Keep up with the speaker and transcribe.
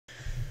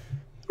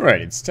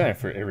Alright, it's time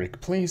for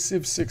Eric Plays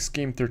Civ 6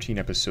 Game 13,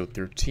 Episode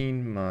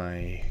 13,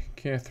 my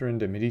Catherine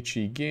de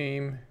Medici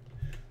game.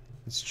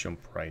 Let's jump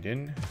right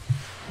in.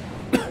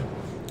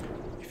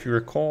 If you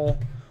recall,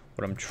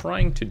 what I'm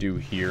trying to do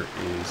here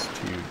is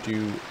to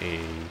do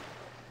a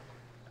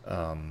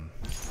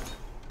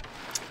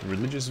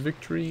religious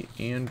victory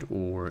and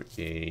or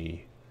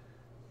a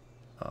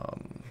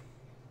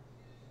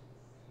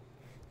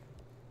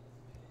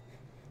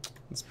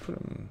let's put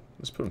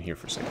him here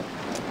for a second.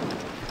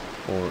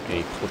 Or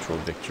a cultural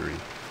victory.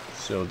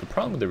 So the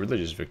problem with the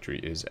religious victory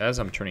is, as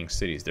I'm turning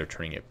cities, they're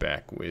turning it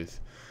back with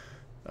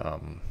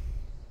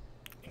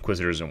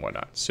inquisitors and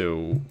whatnot.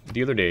 So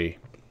the other day,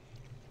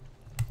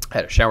 I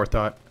had a shower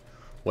thought.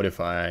 What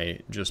if I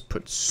just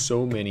put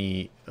so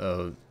many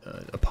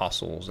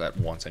apostles at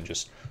once and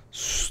just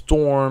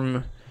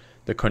storm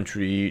the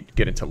country,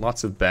 get into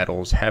lots of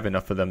battles, have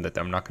enough of them that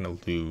I'm not going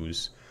to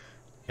lose,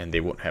 and they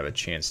won't have a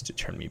chance to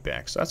turn me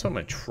back. So that's what I'm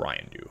going to try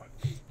and do.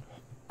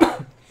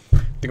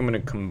 I think I'm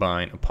going to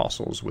combine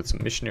apostles with some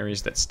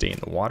missionaries that stay in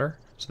the water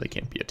so they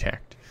can't be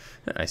attacked.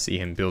 I see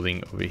him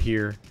building over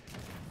here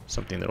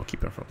something that'll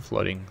keep him from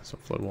flooding, some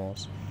flood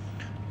walls.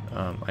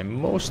 I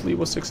mostly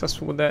was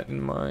successful with that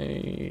in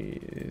my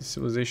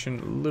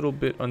civilization. A little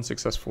bit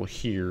unsuccessful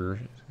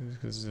here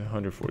because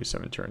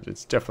 147 turns.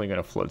 It's definitely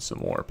going to flood some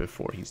more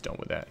before he's done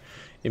with that.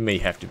 It may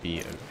have to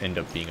be end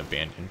up being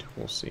abandoned.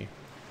 We'll see.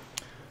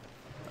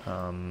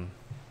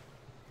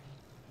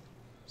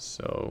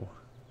 So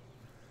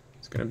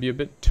it's going to be a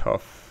bit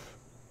tough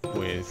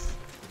with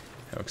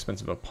how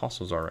expensive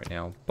apostles are right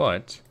now,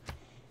 but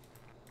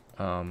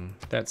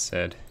that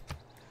said,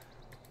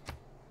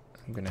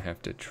 I'm going to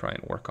have to try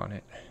and work on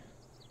it.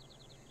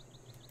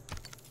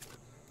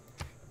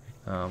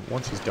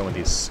 Once he's done with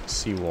these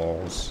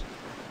seawalls,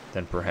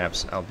 then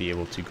perhaps I'll be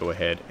able to go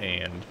ahead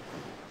and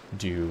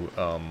do,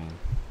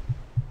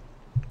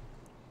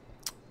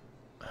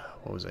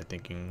 what was I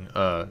thinking?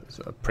 A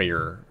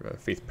prayer,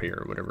 faith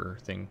prayer, whatever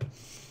thing.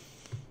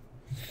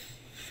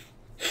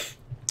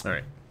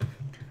 Alright,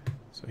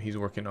 so he's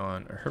working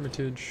on a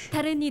hermitage.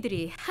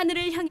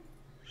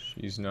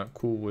 She's not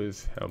cool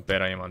with how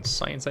bad I am on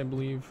science, I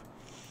believe.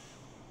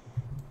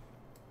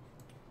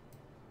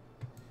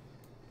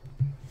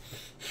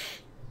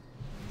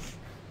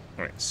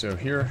 Alright, so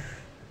here,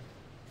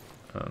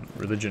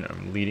 religion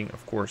I'm leading,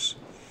 of course.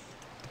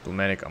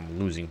 Diplomatic I'm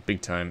losing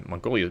big time.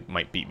 Mongolia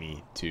might beat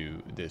me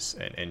to this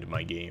and end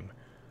my game.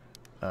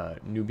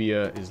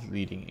 Nubia is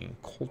leading in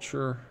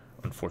culture,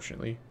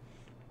 unfortunately.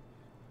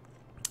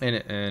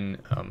 And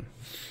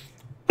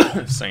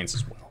science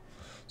as well.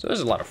 So there's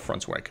a lot of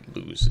fronts where I could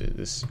lose.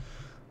 This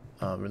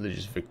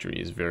religious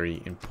victory is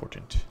very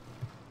important.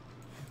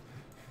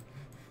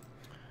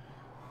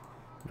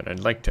 But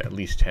I'd like to at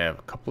least have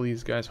a couple of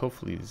these guys.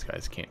 Hopefully these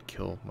guys can't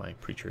kill my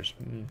preachers.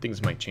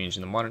 Things might change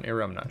in the modern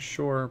era, I'm not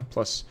sure.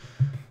 Plus,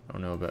 I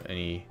don't know about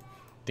any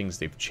things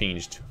they've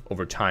changed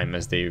over time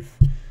as they've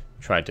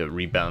tried to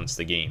rebalance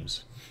the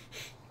games.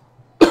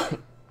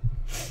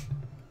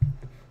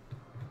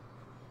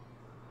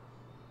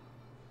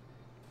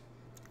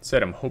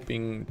 Said I'm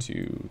hoping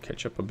to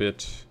catch up a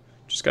bit.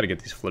 Just got to get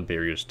these flood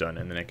barriers done,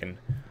 and then I can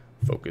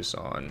focus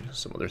on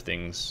some other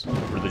things,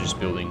 religious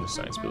buildings,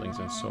 science buildings,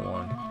 and so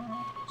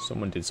on.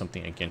 Someone did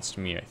something against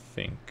me, I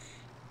think.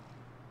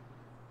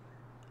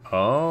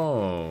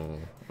 Oh,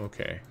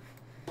 okay.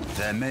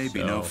 There may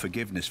be no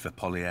forgiveness for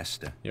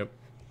polyester. Yep.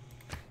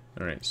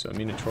 All right, so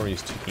Minotauri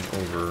is taking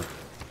over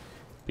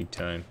big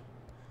time.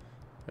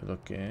 I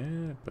look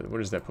at, but where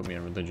does that put me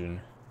on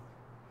religion?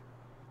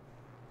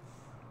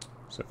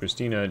 So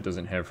Christina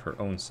doesn't have her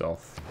own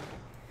self,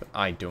 but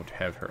I don't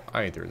have her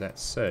either. That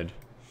said,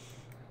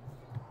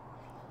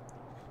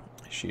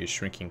 she is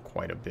shrinking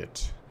quite a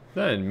bit.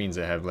 That means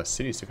I have less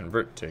cities to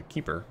convert to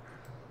keep her.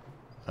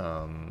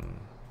 Of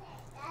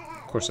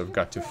course, I've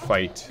got to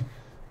fight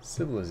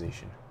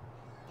civilization.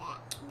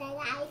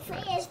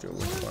 Right, let's do a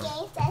wood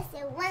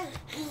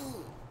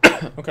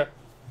farm. Okay.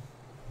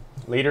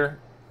 Later,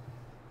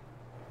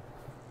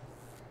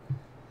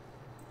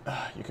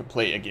 you can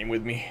play a game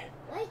with me.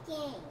 What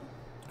game?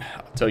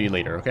 I'll tell you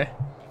later, okay?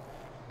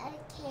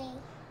 Okay.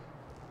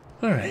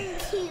 Alright.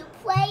 To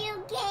play a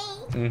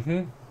game?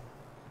 Mm-hmm.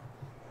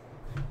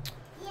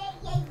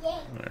 Yeah.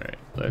 Alright,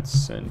 let's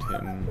send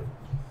him.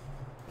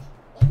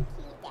 Thank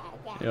you,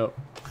 Dada. Yep.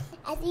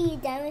 After you're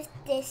done with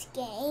this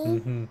game,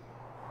 Mm-hmm.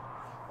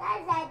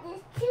 Dada,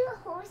 there's 2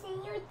 holes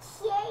in your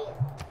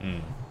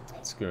chair.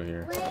 Let's go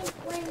here.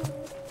 One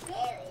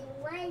there and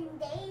one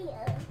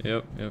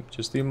there. Yep.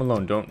 Just leave him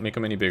alone. Don't make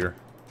him any bigger.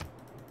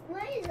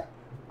 One is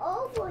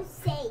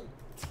oversight.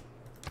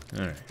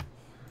 Alright.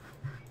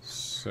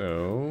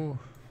 So,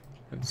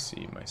 let's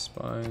see. My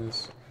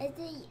spies. Is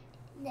it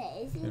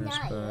Inner not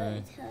spy.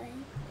 your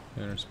turn?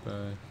 Inner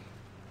spy.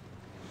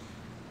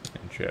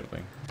 And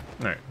traveling.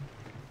 Alright.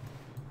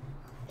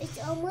 It's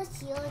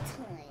almost your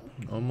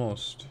turn.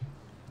 Almost.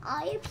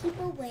 Are your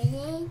people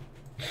winning?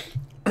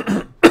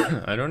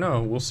 I don't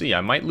know. We'll see.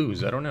 I might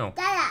lose. I don't know.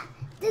 Dada,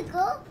 the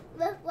girl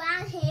with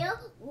brown hair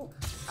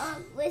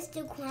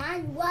Mr.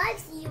 Kwan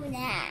loves you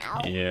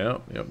now.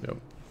 Yep.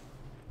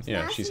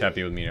 Yeah, she's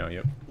happy with me now.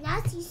 Yep.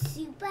 Now she's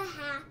super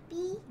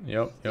happy.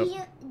 Yep.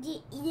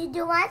 You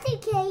do want to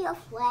kill your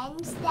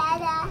friends,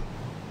 Dada?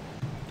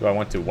 Do I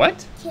want to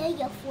what? Kill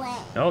your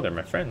friends. No, they're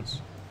my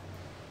friends.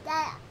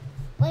 Dada,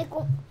 like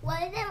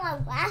one of them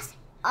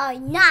are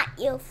not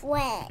your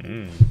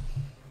friend.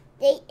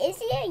 Is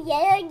there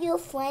yellow your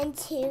friend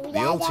too, Dada? The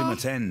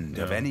ultimate end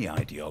of No. any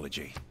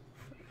ideology.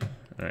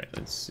 Alright,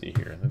 let's see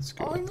here. Let's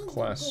go Only with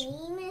class. the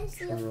game is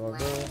your Sure,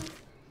 friend.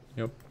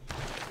 Yep.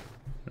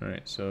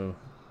 Alright, so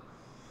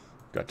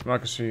got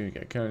democracy, we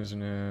got counties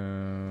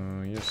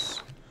now.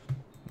 Yes.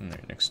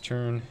 Alright, next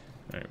turn.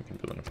 Alright, we can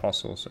build an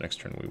apostle, so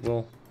next turn we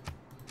will.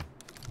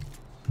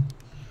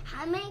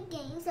 How many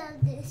games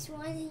of this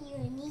one do you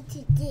need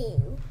to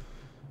do?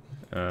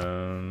 I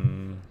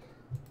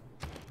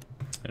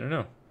don't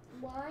know.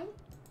 1,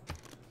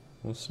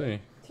 We'll see.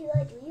 2,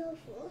 or 3, or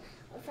 4,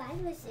 or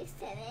 5, or 6,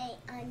 7,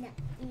 8, or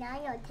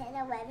 9, or 10,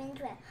 11,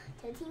 12,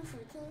 13,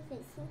 14,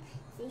 15,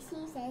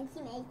 16,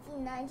 17,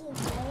 18, 19, 20.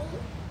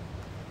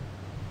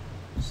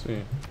 We'll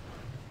see.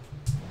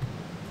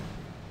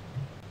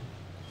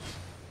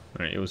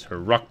 Alright, it was her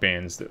rock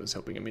bands that was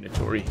helping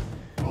Minatori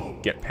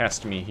get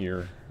past me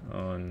here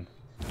on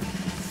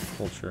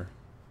culture.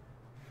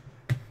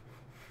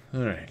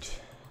 Alright.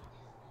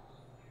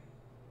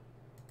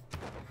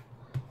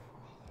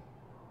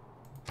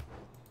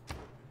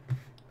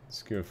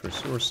 Let's go for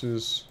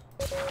sources.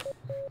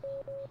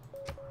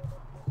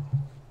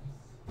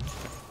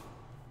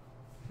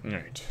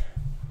 Alright.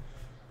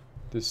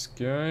 This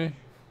guy.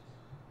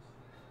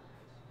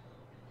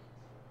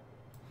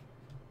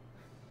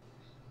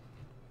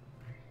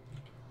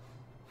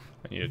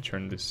 I need to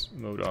turn this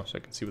mode off so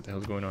I can see what the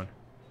hell's going on.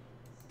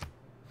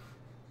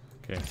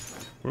 Okay.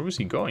 Where was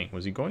he going?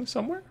 Was he going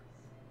somewhere?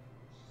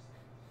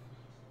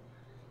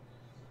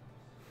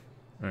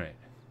 Alright.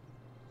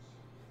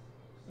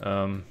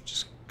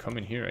 Just come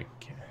in here. I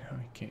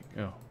can't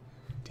go.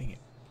 Dang it.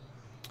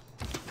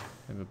 I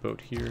have a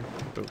boat here,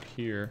 a boat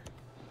here.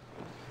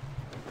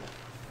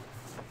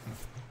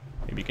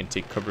 Maybe you can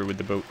take cover with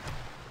the boat.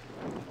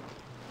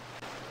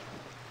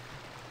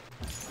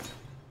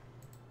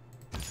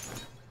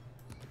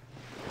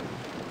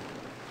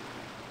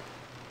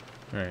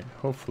 Alright,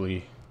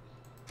 hopefully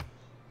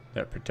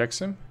that protects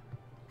him.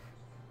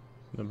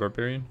 The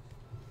barbarian.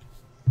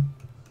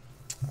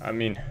 I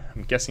mean,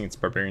 I'm guessing it's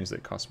barbarians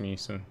that cost me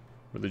some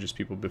religious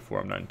people before.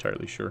 I'm not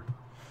entirely sure.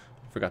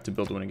 I forgot to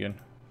build one again.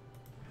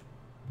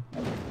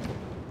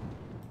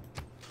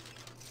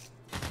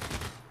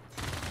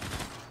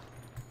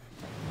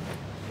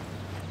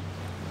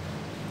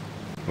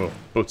 Whoa,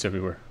 boats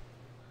everywhere.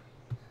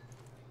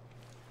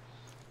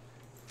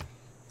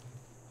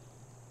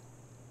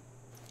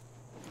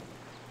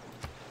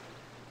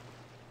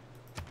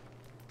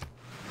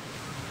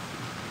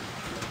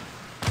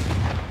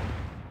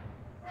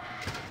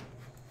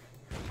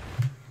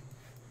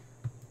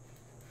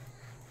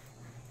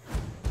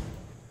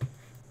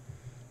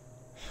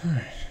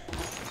 Alright.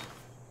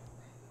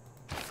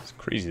 It's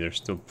crazy, they're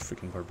still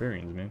freaking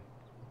barbarians, man.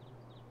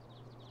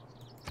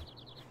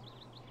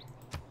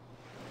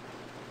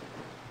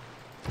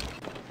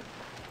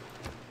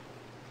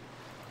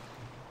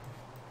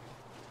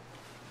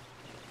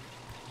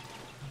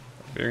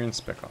 Barbarian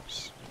Spec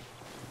Ops.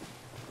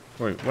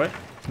 Wait, what?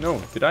 No,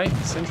 did I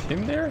send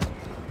him there?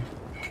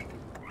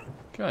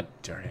 God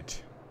darn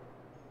it.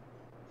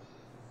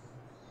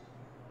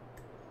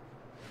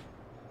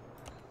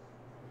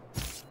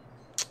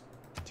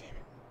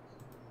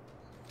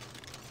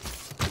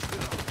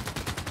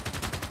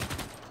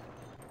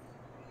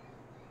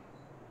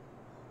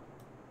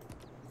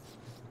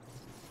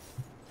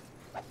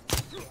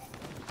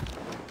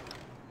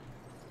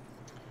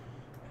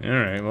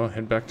 Alright, well,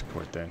 head back to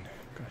port then.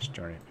 Gosh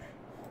darn it.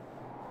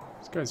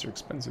 These guys are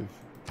expensive.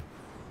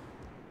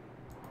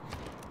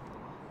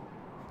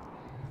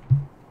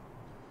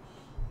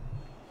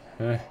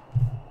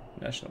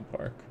 National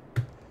Park.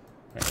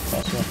 Alright,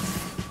 also.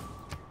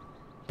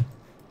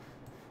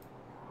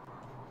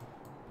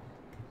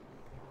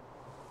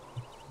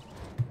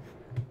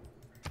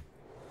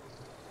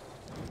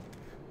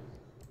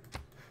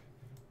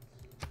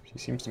 She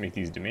seems to make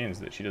these demands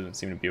that she doesn't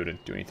seem to be able to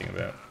do anything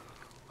about.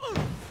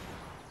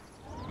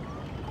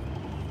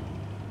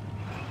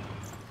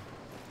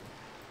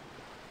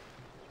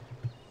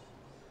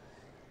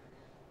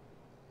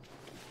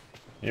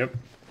 Yep.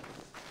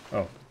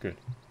 Oh, good.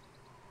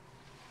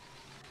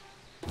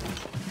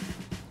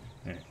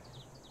 Alright.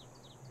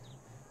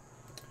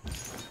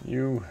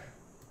 You.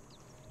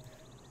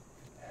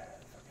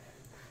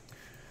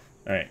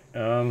 Alright,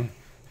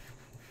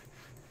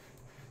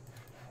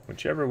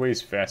 whichever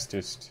way's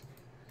fastest,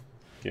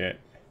 get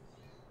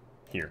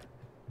here.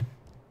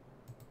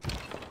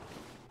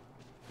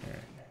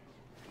 Alright.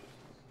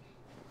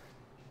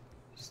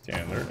 Stay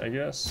alert, I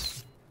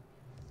guess.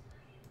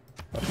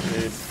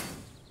 Upgrade.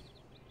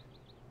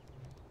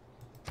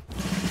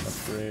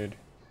 Upgrade.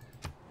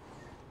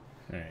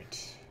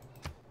 Alright.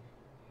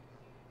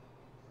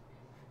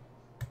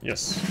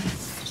 Yes.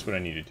 Just what I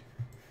needed.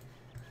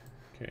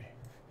 Okay.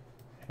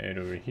 Head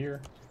over here.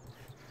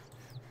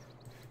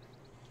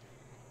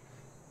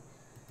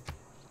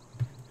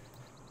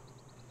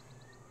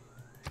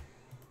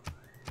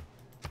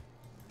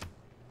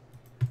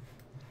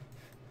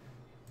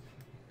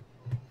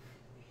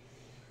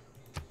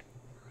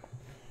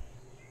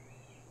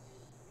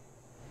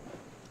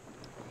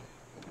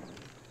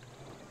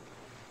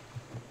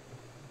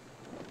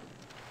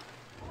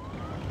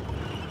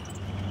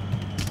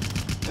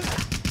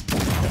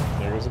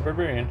 There goes a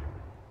barbarian.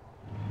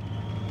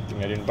 I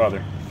think I didn't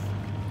bother.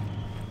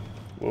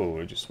 Whoa,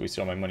 I just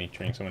wasted all my money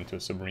turning someone into a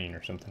submarine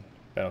or something.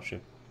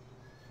 Battleship.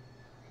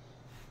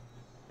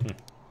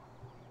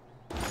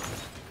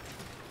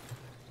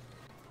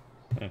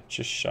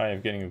 Just shy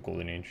of getting a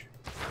golden age.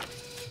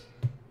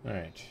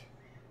 Alright.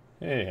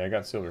 Hey, I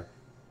got silver.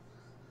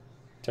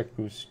 Tech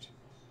boost.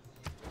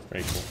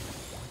 Very cool.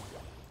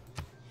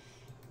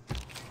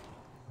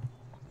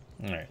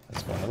 Alright,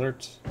 let's go on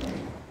alert.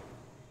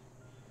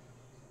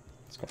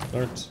 Let's go on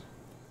alert.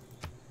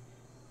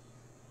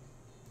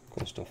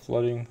 Coastal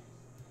flooding.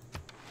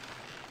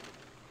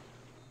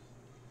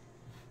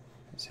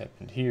 This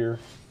happened here.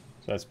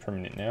 So that's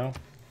permanent now.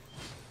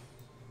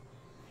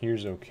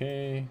 Here's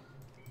okay.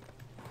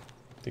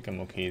 I think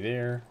I'm okay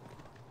there.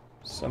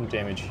 Some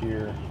damage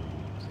here.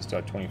 Still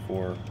at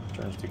 24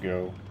 turns to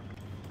go.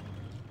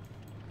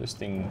 This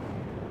thing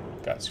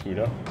got screwed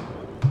up.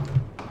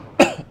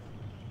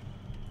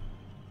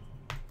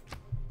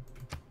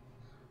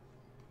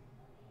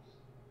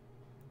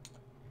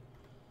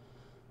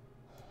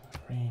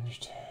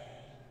 Ranged.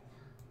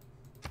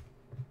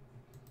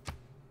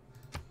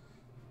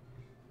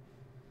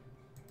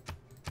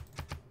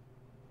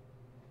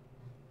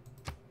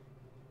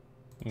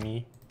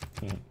 Me.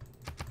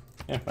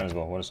 Yeah, might as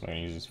well. What else am I going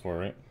to use this for,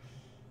 right?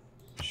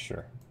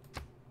 Sure.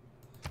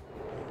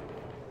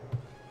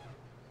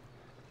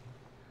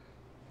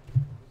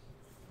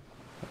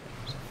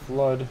 There's a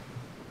flood.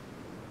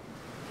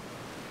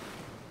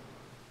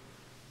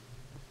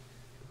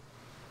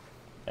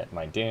 At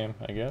my dam,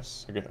 I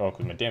guess. Oh,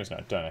 because my dam's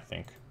not done, I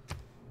think.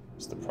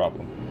 That's the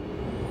problem.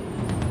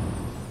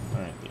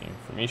 Alright, the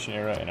information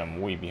era, and I'm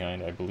way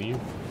behind, I believe.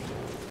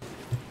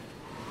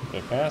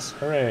 Did I pass?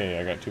 Hooray!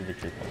 I got 2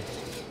 victory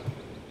points.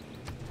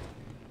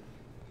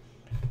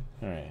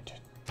 Alright,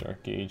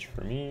 Dark Age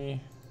for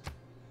me.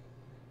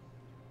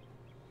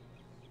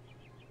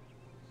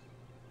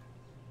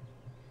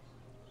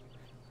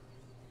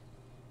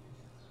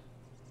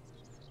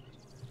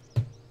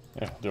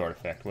 Yeah, the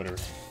artifact, whatever.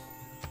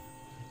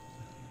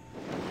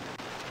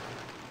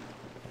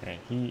 Alright,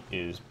 he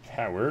is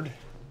powered.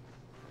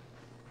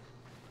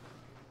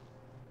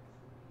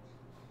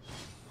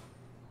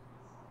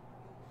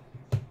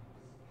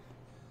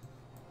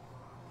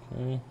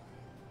 Okay.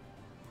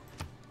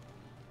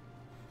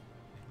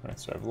 Alright,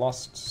 so I've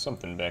lost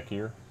something back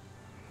here.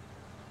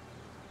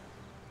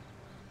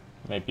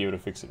 Might be able to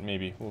fix it,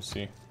 maybe. We'll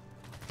see.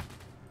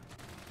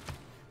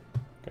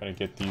 Gotta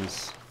get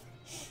these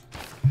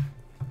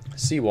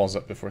seawalls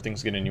up before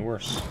things get any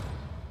worse.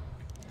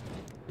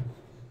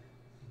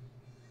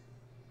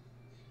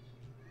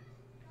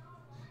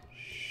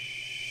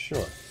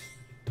 Sure.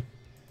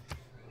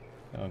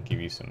 I'll give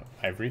you some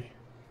ivory.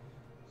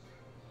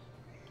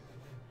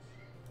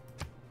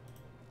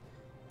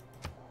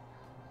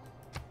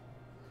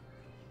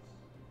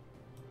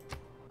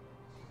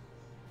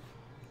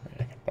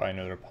 I can buy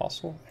another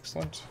apostle.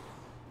 Excellent.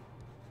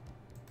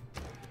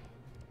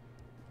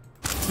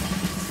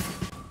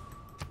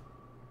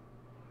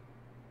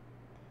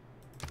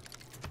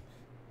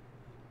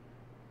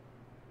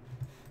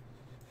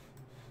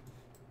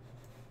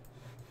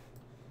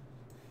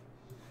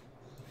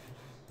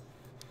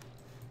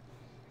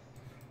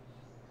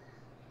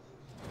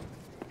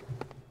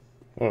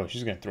 Whoa,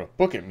 she's gonna throw a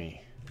book at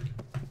me.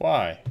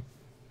 Why?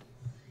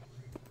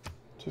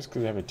 Just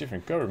because I have a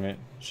different government?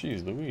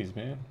 Jeez Louise,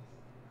 man.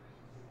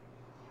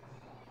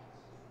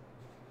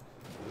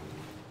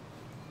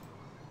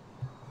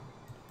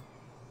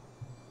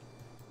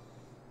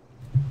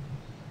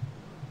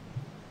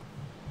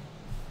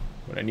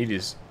 What I need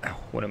is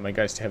one of my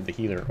guys to have the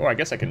healer. Oh, I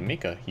guess I can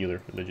make a healer,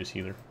 religious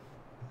healer.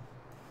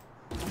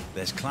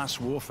 There's class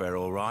warfare,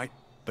 all right,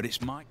 but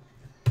it's my...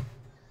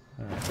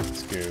 Alright,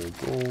 let's go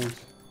gold.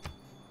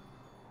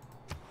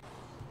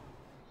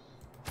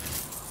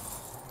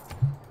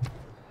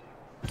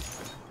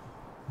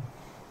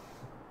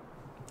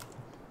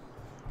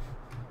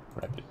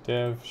 Rapid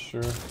dev,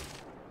 sure.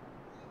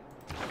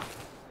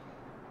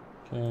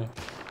 Okay.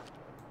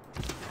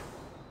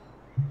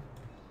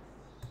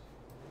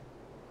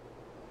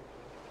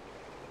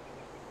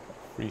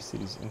 Free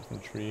cities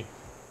infantry.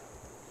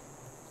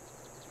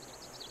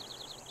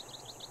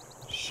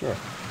 Sure.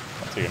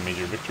 I'll take a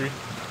major victory.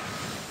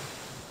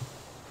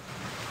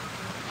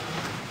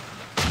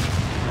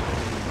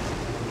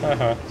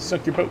 Haha,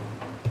 suck your boat.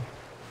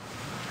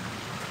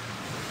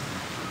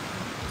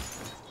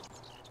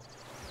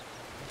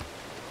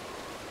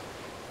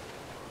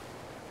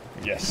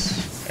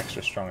 Yes,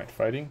 extra strong at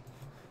fighting.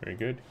 Very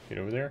good. Get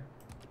over there.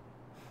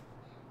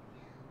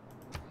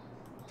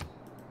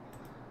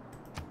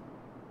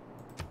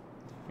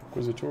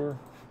 Inquisitor.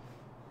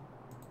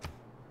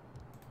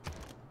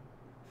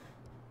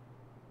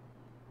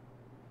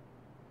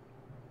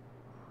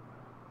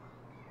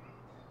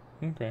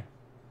 Okay.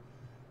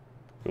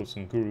 Build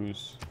some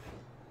gurus.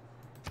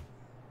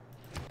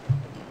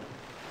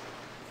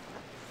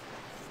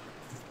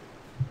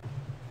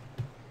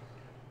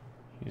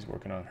 He's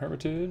working on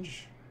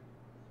Hermitage.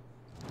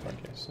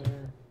 Broadcast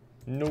there.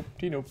 Nope,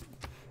 nope.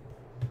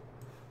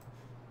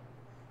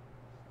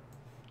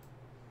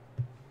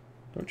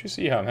 Don't you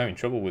see how I'm having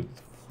trouble with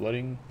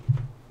flooding?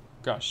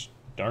 Gosh,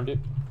 darned it.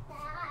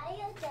 Are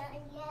you done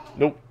yet?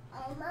 Nope.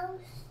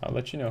 Almost. I'll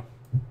let you know.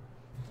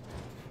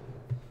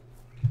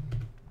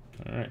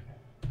 Alright.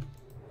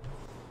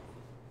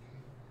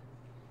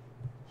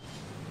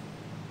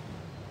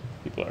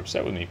 People are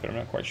upset with me, but I'm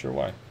not quite sure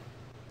why.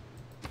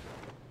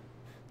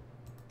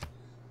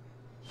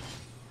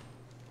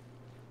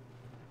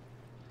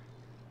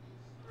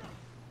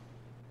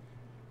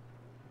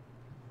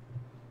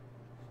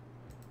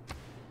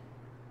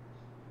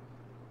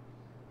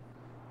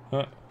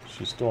 Huh,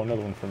 she stole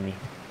another one from me.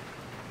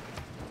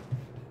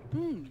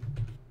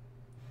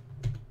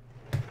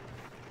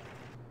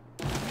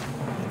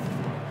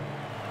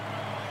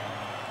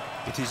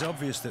 It is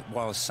obvious that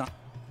while some...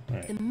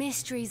 Right. The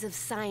mysteries of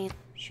science.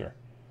 Sure.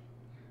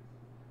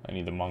 I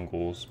need the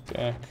Mongols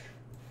back.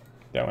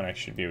 That one I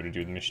should be able to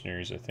do the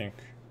missionaries, I think.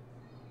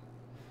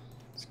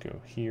 Let's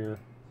go here.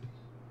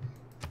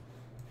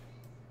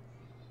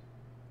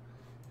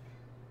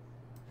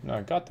 No,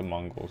 I got the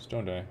Mongols,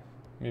 don't I?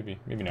 Maybe,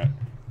 maybe not.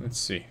 Let's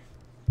see.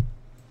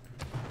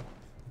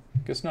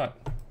 Guess not.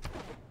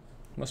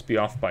 Must be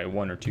off by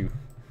 1 or 2.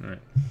 Alright.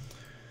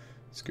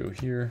 Let's go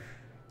here.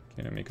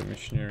 Can I make a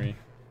missionary?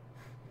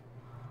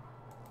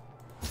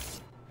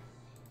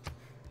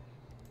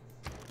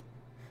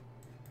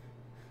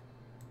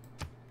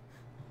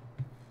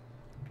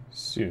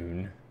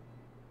 Soon.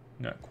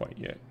 Not quite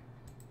yet.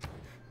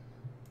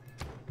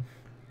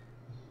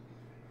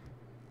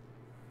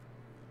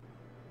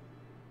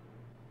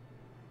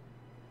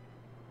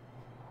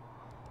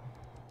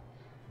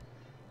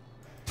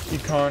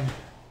 Econ.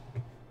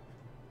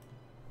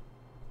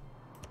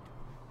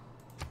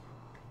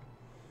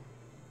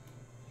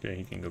 Okay,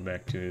 he can go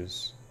back to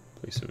his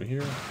place over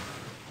here.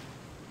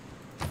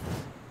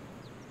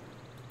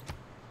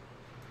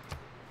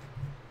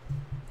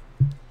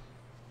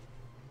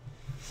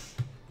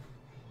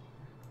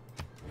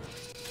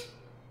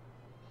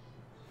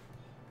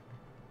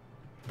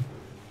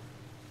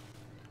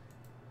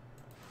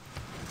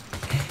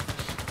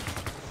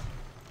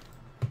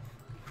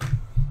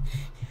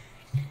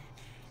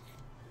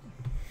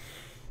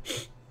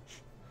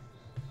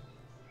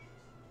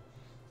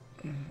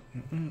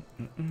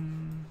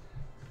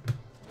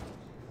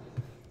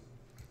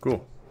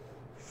 Cool.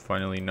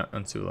 Finally not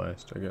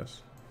uncivilized, I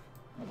guess.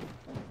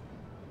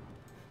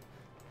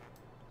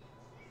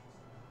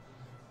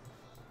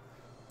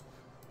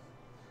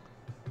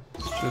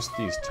 It's just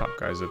these top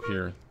guys up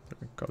here that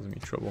are causing me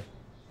trouble.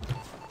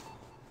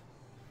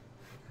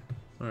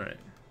 Alright.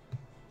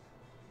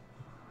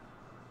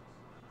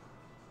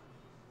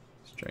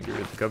 Let's try and get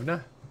rid of the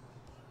governor.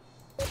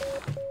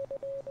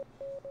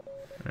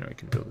 Alright, we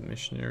can build a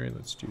missionary.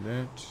 Let's do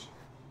that.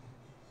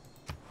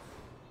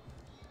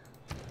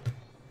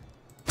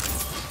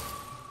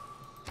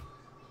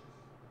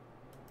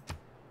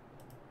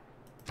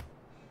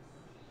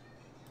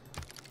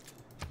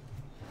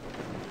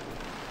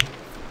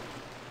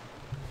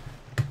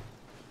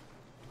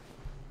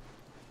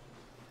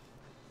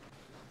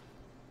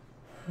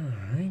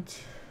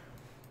 Alright.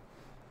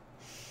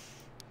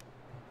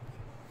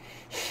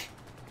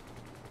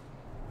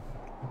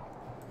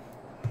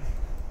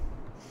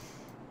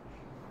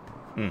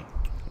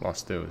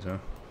 Lost those, huh?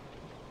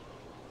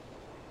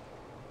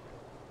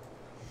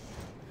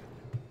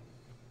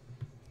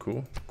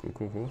 Cool, cool,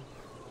 cool, cool.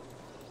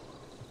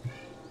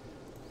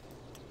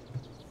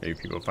 Maybe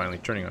people are finally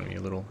turning on me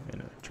a little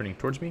and turning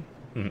towards me.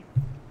 Many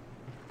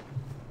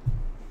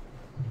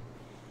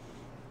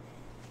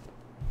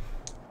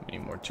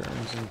more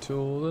turns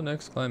until the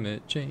next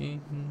climate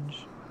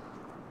change.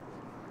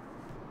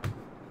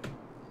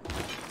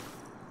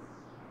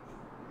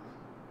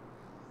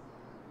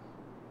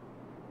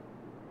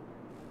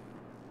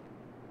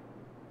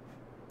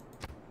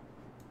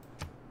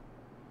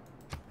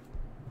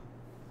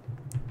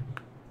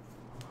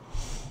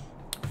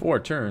 Four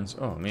turns.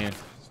 Oh man,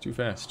 it's too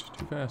fast.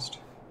 Too fast.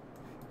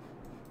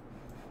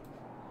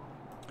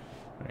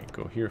 Alright,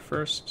 go here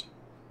first.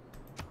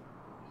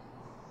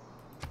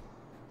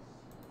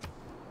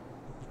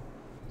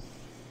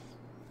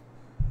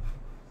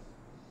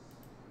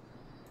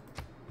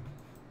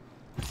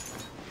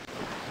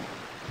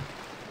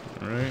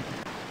 Alright.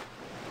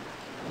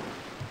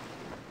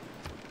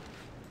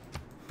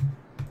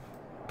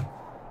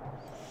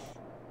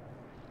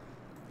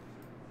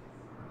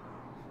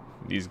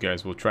 These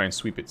guys will try and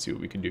sweep it, see what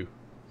we can do.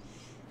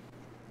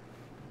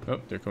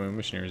 Oh, they're coming with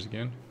missionaries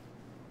again.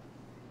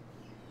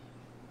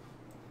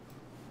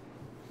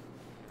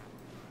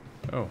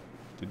 Oh,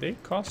 did they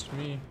cost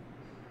me?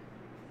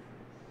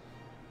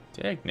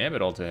 Dag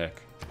nabbit all to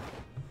heck.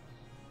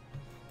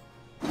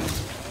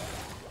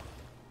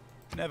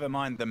 Never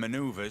mind the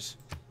maneuvers.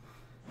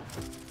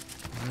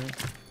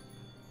 Alright.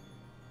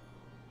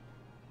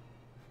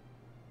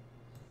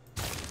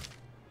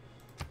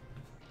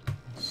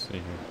 Let's see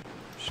here.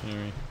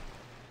 Machinery.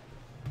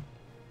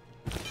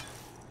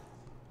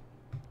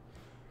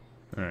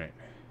 Alright.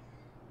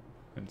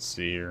 Let's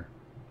see here.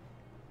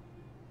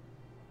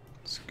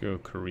 Let's go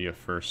Korea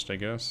first, I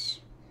guess.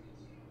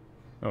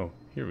 Oh,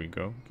 here we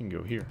go. We can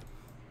go here.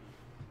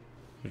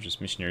 They're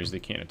just missionaries, they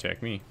can't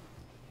attack me.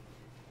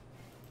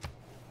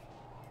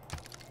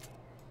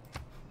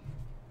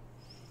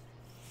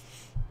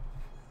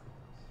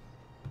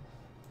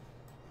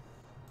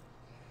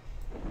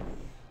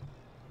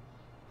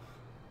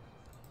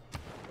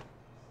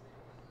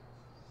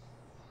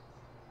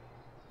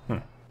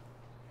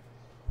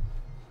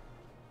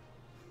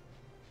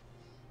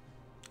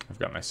 I've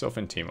got myself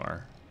in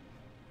Timar.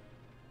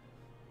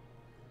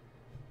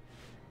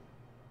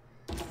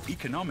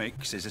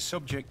 Economics is a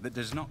subject that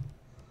does not...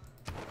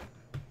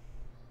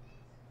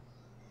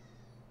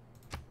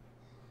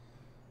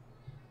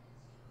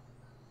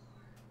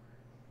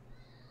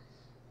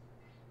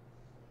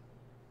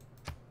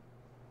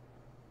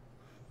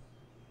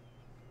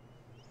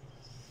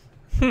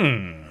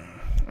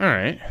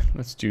 Alright,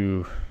 let's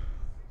do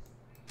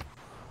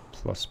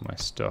plus my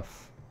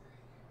stuff.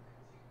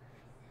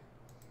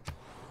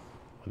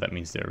 Well, that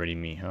means they're already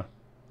me, huh?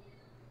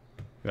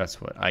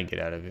 That's what I get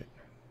out of it.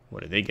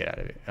 What do they get out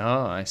of it?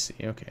 Oh, I see.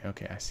 Okay,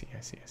 okay, I see.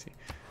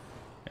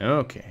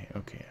 Okay.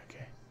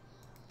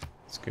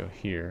 Let's go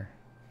here.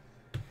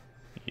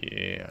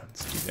 Yeah,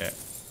 let's do that.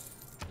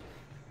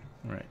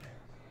 Alright.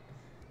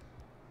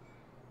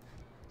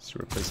 So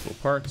replaceable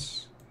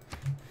parts.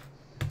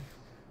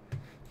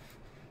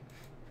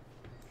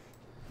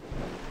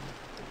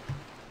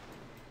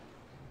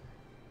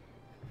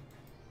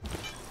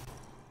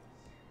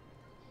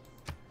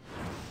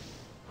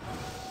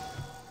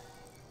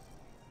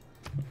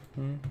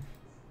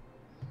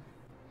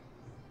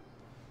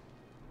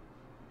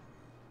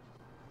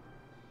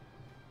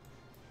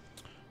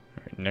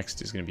 Alright,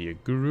 next is going to be a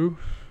guru.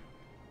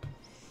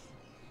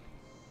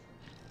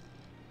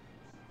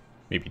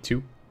 Maybe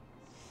two.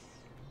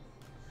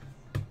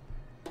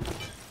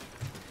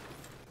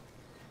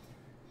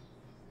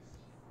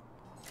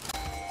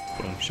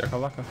 Boom,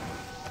 shakalaka.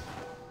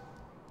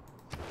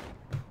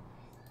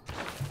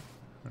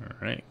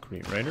 Alright,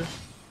 great writer.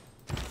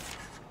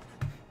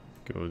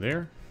 Go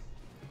there.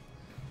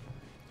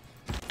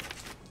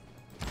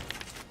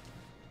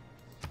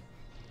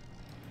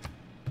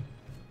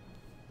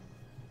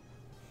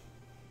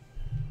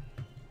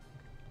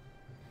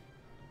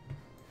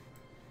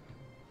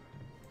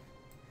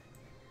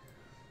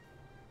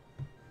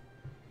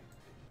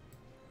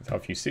 With how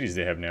few cities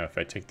they have now, if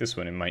I take this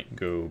one, it might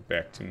go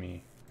back to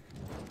me.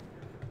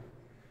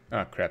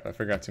 Ah, crap, I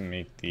forgot to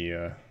make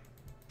the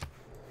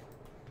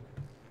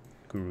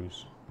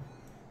gurus.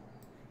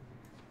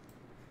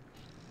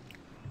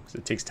 So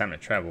it takes time to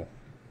travel.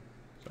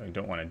 So I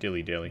don't want to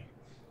dilly-dally.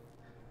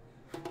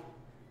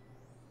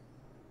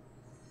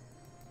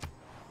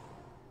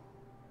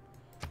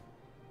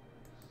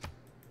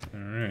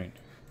 Alright.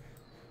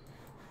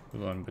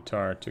 Ulan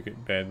Batar took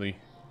it badly.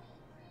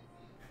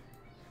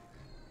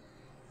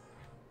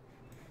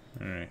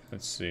 Alright,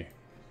 let's see.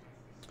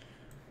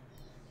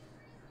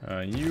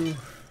 You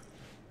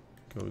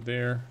go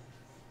there.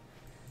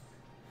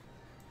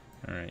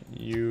 Alright,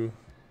 you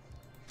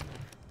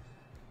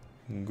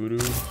Guru.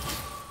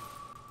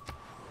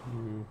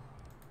 You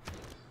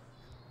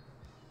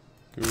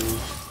Guru.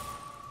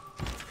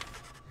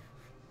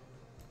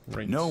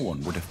 Right. No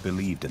one would have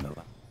believed in the...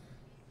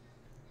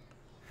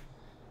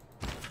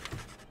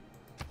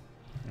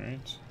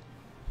 Alright.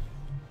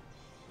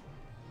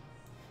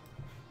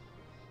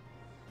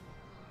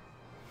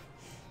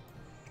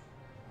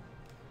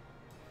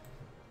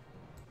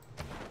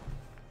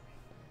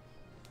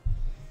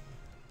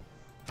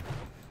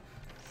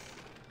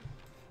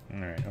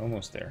 Alright,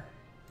 almost there.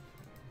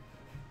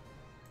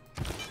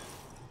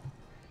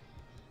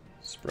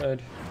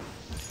 Spread.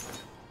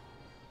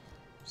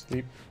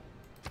 Sleep.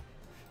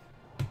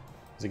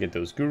 As I get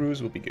those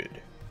gurus, we'll be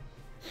good.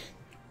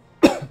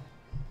 And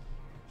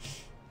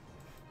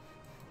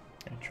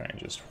try and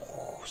just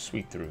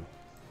sweep through.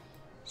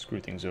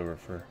 Screw things over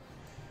for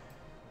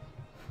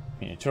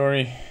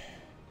Minatori.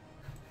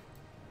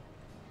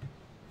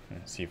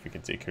 And see if we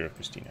can take care of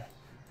Christina.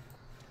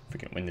 If we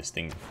can win this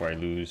thing before I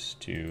lose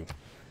to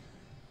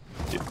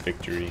Dip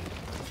victory.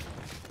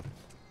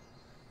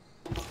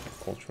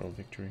 Cultural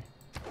victory.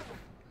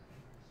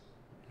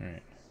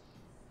 Alright.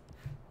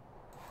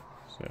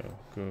 So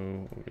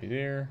go over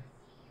there.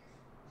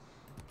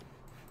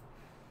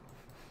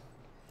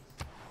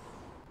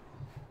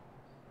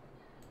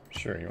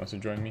 Sure, he wants to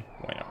join me?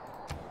 Why not?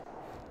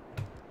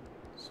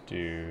 Let's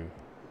do...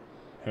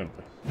 Oh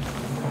boy.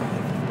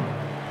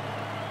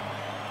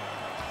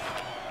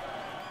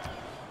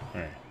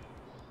 Alright.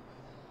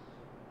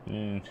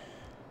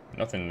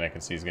 Nothing that I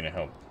can see is going to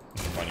help.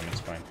 The monument's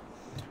fine.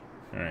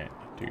 Alright,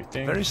 do your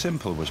thing. Very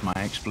simple was my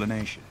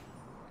explanation.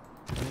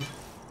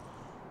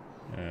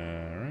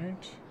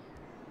 Alright.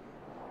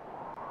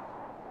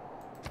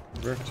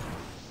 Convert.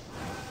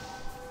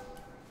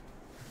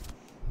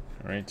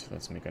 Alright,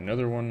 let's make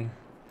another one.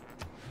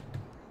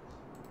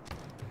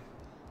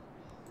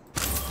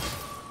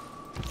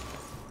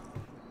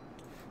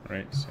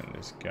 Alright, send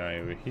this guy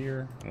over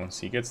here. Once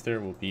he gets there,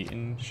 we'll be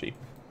in shape.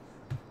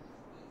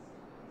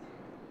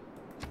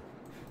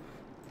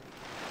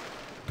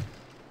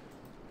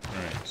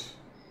 Alright.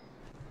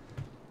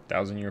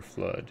 1,000-year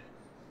flood.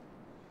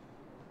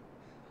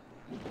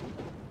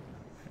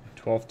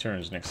 12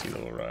 turns next sea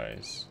level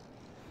rise.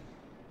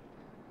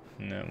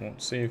 And that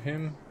won't save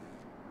him.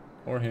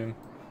 Or him.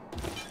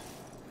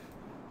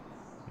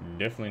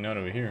 Definitely not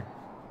over here.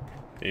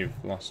 They've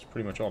lost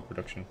pretty much all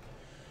production.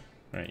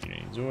 Alright, you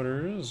need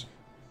orders.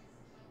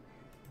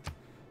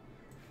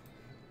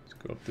 Let's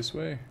go up this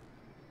way.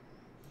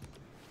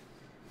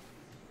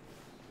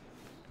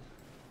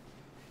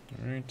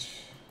 Alright.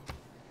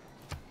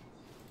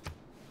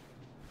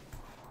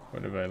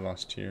 What have I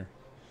lost here?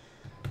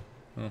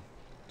 Oh,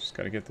 just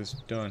gotta get this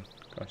done.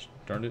 Gosh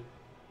darn it.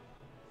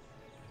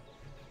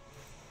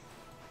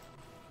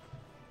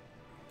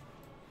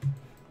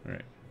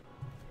 Alright.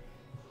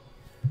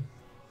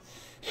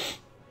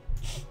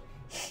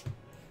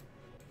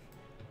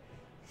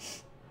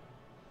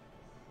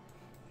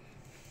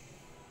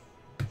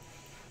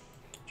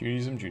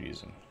 Judaism,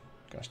 Judaism.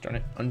 Gosh darn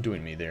it,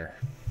 undoing me there.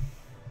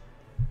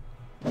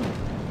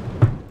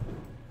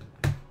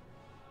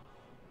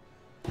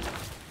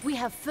 We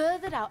have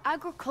furthered our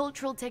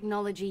agricultural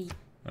technology.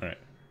 Alright.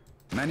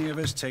 Many of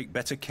us take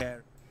better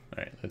care.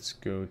 Alright, let's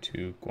go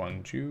to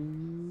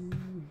Gwangju,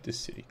 this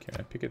city. Can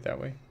I pick it that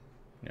way?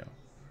 No.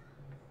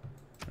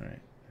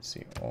 Alright, let's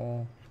see,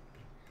 all...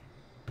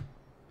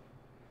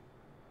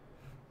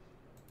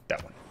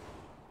 That one.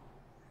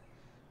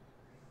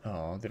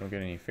 Oh, they don't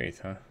get any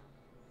faith, huh?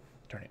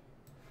 Darn it.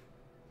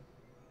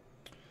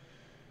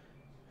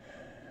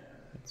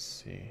 Let's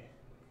see.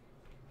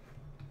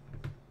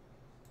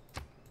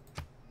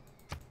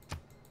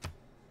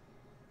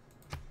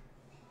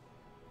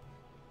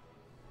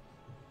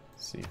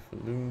 See,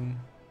 Falloon.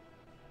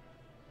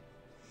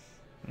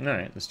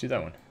 Alright, let's do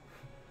that one.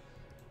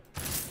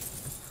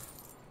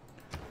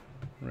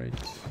 Right.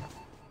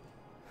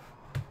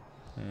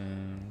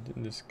 And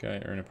didn't this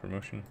guy earn a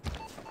promotion?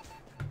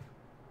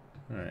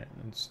 Alright,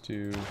 let's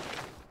do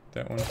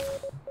that one.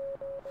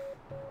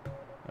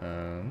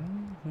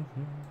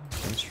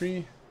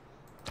 Chemistry.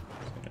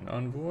 Send an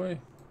envoy.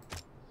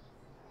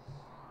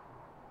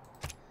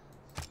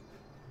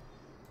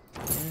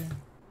 Okay.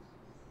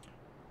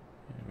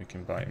 And we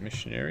can buy a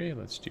missionary.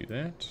 Let's do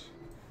that.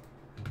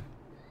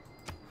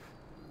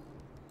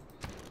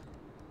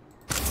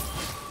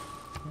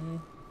 Okay.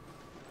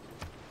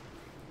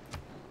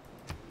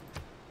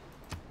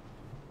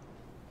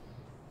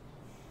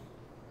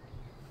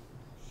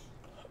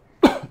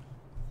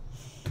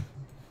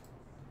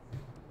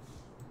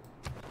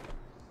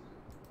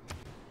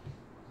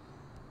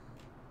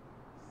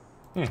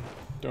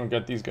 Don't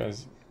get these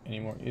guys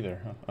anymore either,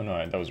 huh? Oh no,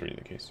 that was already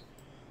the case.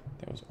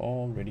 That was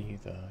already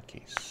the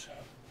case.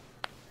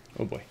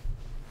 Oh boy.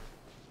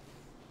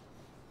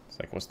 It's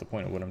like, what's the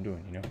point of what I'm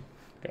doing, you know?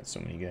 Got so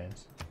many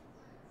guys.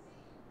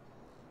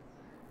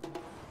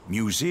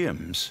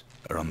 Museums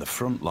are on the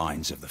front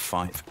lines of the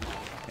fight.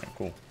 Alright,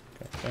 cool.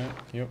 Got that,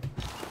 yep.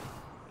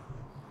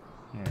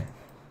 Alright.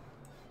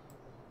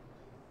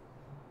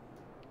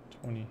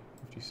 20,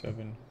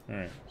 57.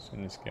 Alright,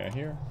 send this guy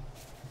here.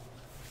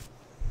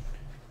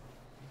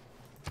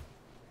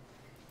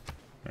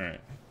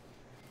 Alright.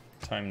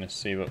 Time to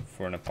save up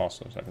for an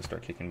apostle so I can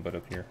start kicking butt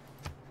up here.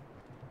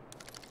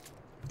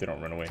 If they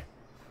don't run away.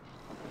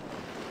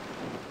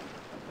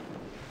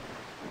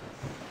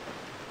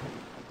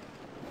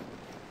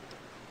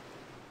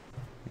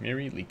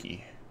 Mary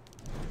Leakey.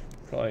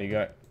 Probably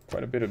got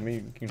quite a bit of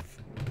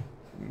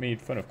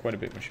made fun of quite a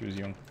bit when she was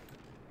young.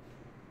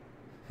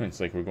 It's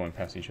like we're going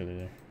past each other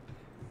there.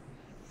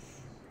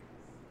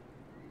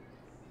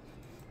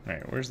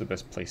 Alright, where's the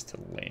best place to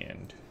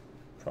land?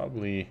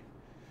 Probably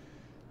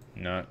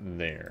not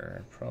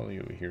there. Probably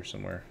over here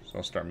somewhere. So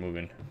I'll start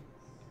moving.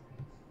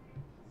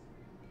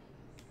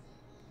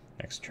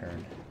 Next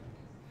turn.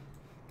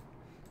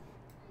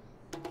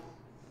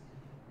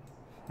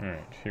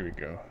 Alright, here we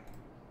go.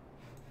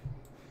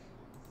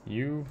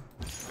 You.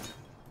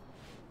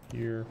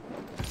 Here.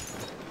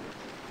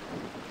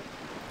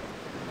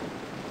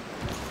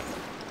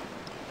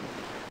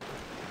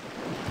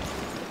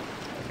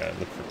 I gotta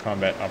look for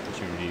combat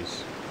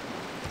opportunities.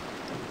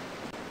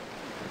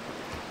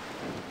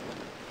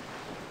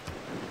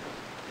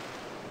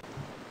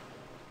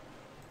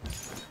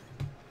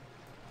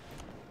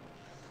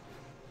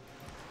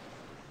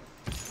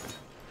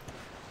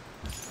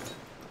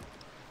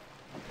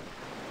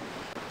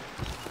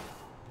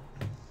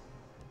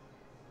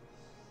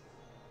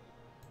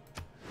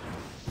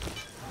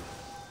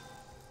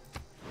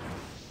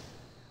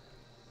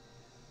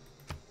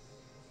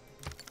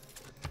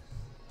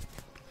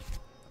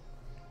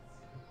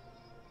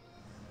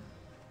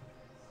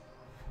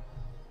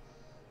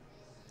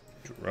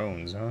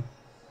 Drones, huh?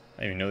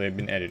 I didn't even know they've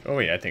been added. Oh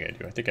wait, I think I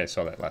do. I think I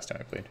saw that last time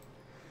I played.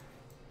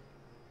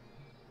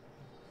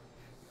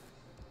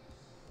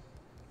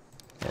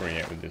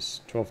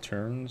 this? 12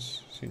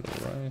 turns. Sea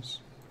level rise.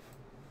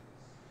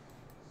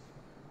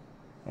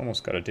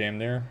 Almost got a dam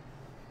there.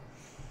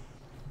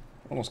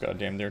 Almost got a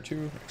dam there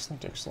too.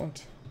 Excellent,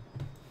 excellent.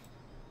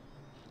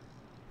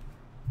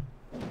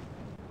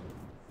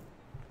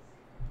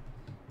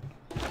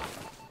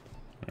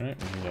 Alright,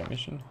 we do that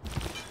mission.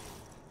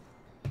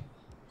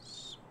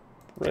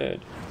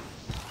 Spread.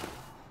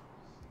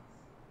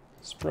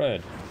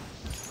 Spread.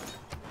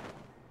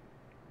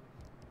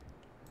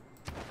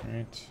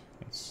 Alright,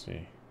 let's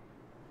see.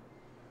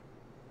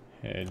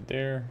 Head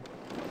there.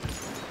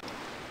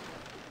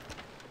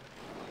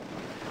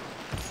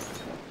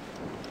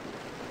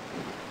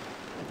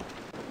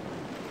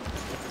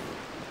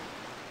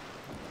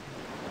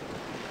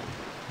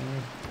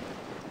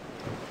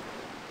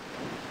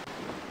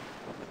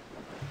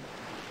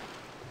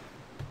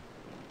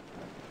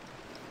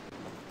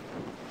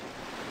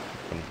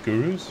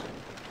 Gurus?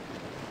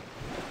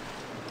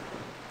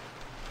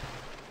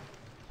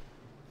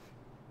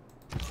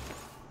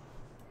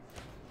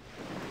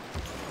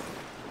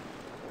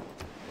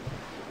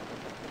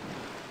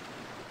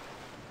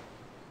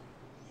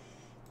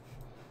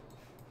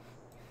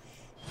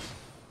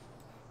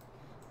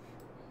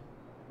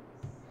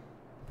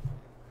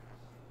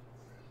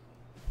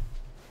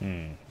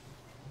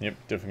 Yep,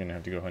 definitely gonna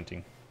have to go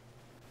hunting.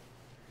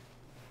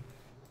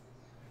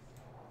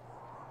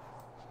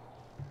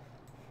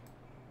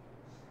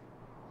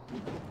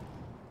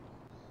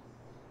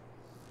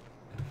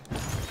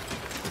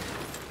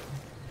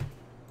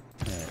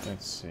 Alright,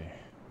 let's see.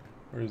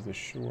 Where's the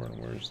shore and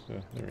where's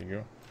the... There we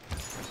go.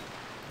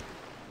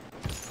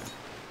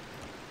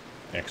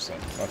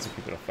 Excellent. Lots of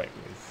people to fight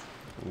with.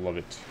 Love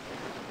it.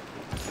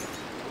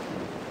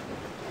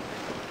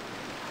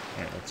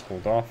 Alright, let's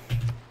hold off.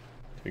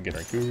 We get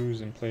our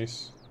gurus in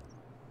place.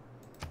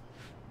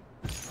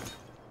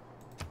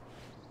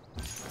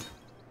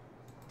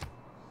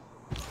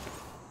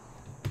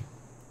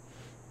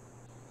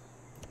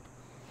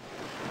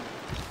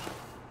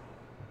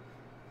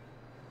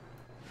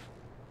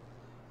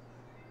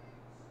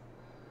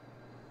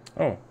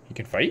 Oh, he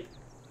can fight?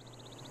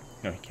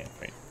 No, he can't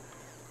fight.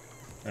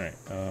 Alright,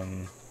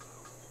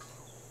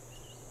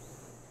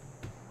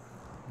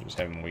 just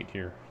have him wait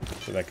here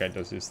so that guy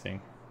does his thing.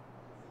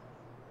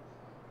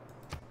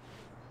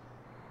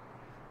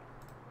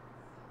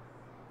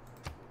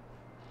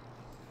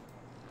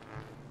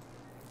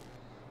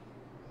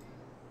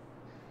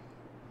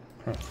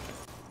 Huh.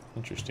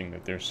 Interesting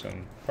that there's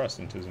some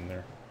Protestantism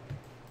there.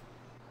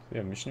 They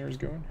have missionaries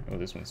going? Oh,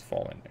 this one's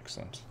fallen.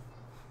 Excellent.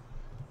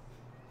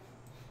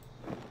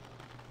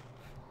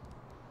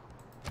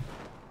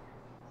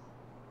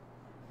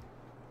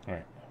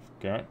 Alright, I've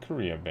got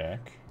Korea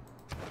back.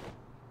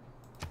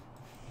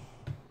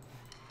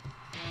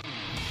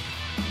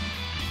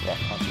 Rock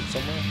concert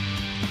somewhere?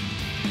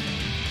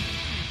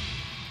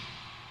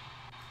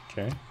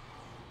 Okay.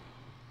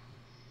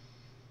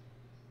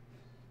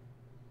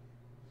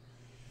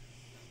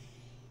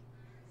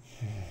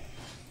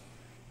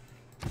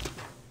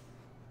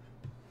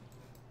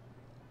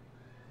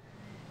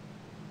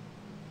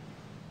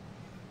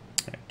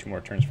 Alright, 2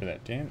 more turns for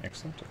that dam.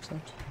 Excellent,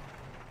 excellent.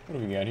 What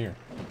do we got here?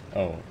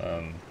 Oh,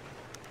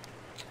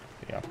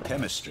 the opera.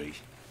 Chemistry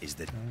is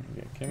the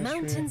chemistry.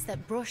 Mountains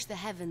that brush the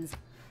heavens.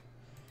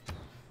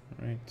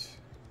 Alright.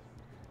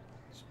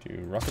 Let's do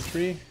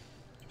rocketry,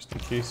 just in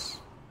case.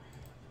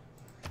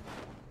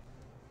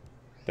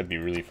 That'd be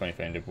really funny if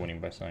I end up winning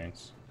by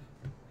science.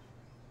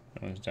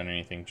 No one's done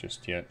anything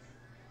just yet.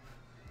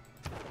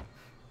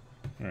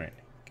 Alright,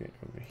 get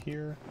over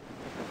here.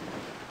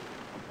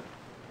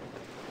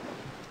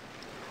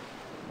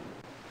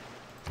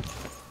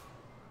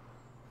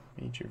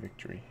 Major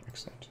victory,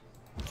 excellent.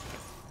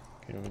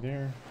 Get over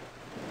there.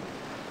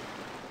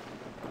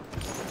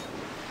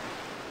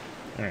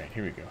 Alright,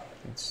 here we go.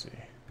 Let's see.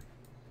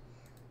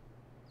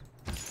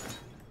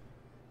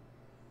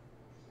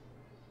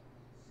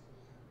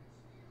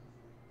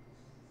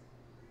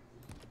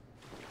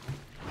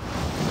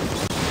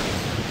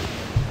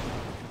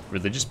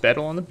 Religious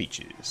battle on the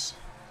beaches.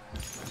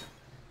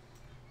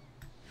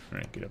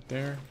 Alright, get up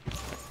there.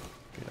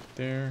 Get up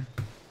there.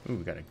 Ooh,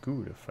 we got a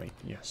goo to fight,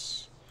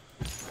 yes.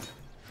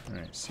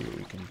 Alright, see what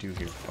we can do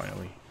here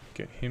finally.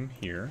 Get him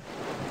here.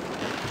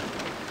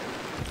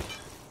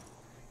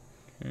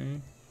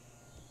 Okay.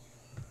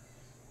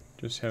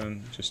 Just have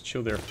him just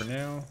chill there for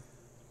now.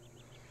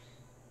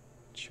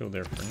 Chill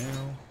there for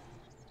now.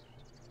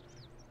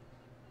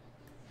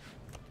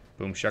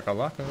 Boom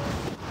shakalaka.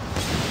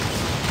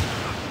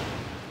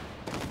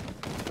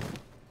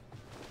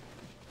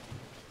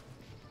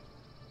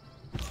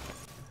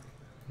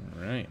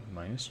 Alright,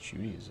 minus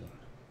Judaism.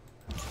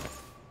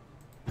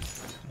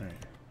 Alright.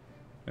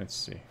 Let's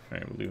see.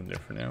 Alright, we'll leave him there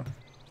for now.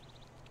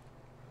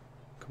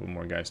 A couple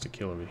more guys to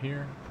kill over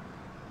here.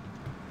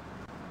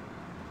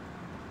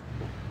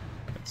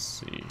 Let's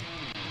see.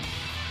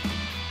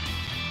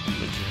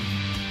 Religion.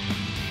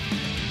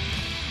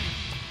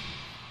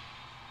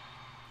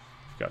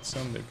 We've got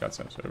some, they've got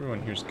some. So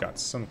everyone here's got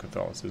some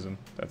Catholicism.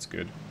 That's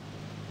good.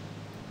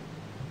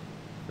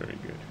 Very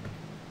good.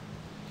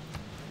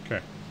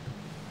 Okay.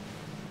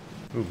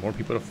 Ooh, more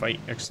people to fight.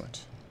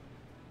 Excellent.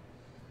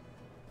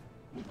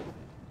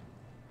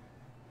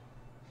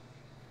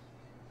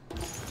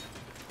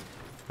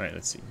 Alright,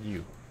 let's see.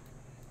 You.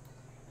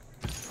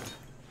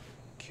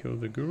 Kill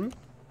the guru.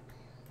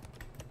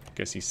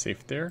 Guess he's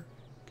safe there.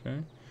 Okay.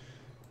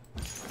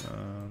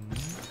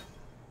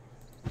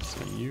 Let's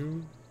see.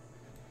 You.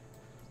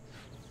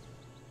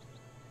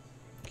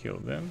 Kill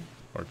them.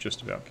 Or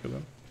just about kill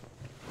them.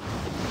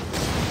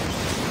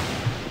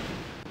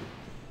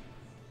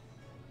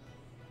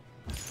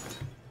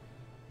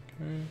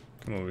 Okay.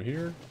 Come over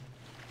here.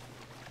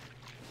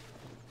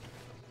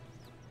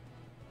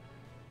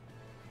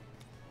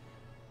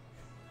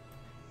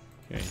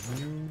 Okay,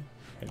 you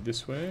head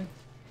this way.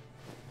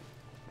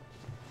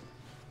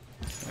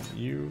 And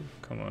you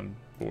come on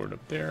board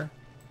up there.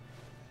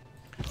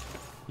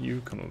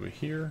 You come over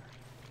here.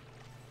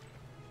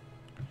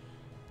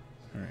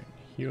 Alright,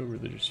 heal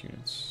religious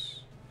units.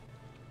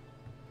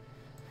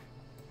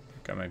 I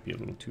think I might be a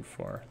little too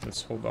far.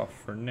 Let's hold off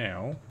for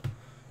now.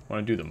 I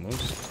want to do the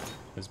most,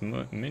 as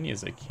many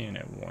as I can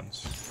at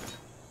once.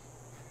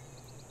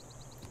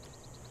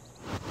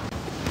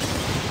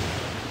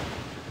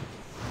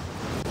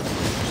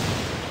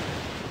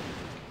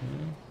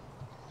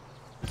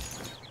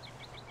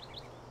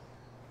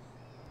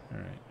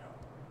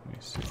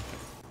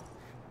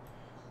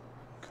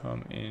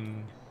 Come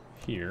in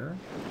here.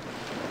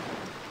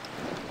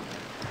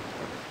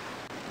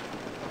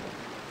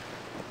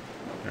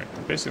 Alright, I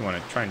basically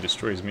want to try and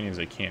destroy as many as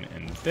I can,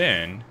 and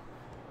then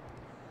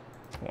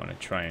I want to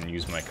try and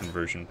use my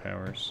conversion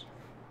powers.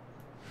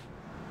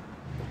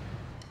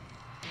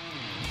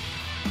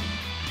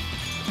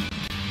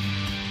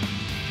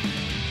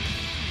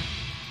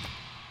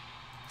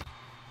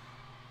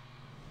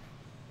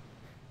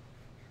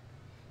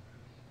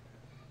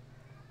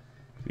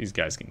 These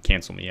guys can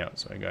cancel me out,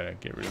 so I gotta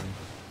get rid of them.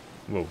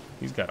 Whoa,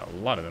 he's got a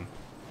lot of them.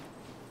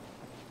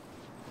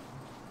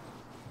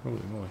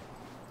 Holy moly.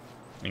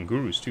 And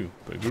gurus too,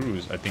 but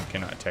gurus I think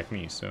cannot attack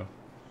me, so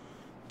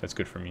that's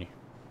good for me.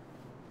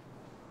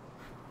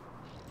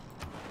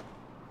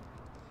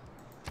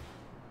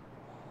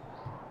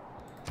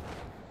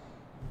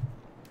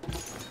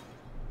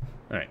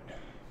 Alright.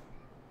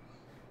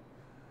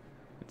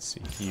 Let's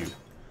see, you.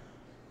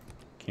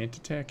 Can't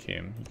attack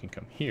him, you can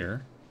come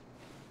here.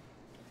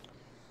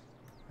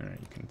 Alright,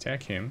 you can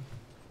attack him.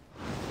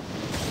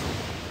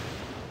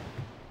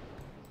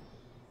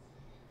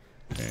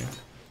 Okay.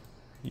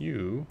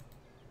 You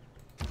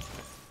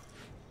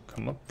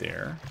come up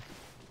there.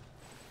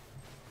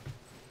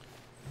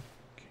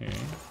 Okay.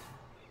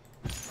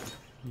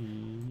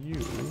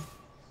 You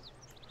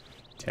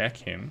attack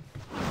him.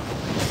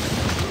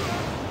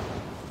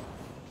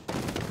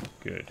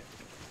 Good.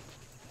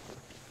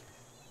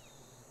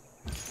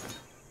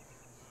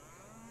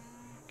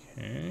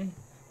 Okay.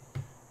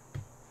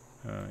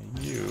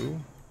 You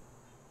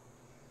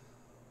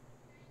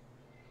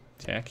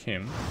attack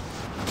him.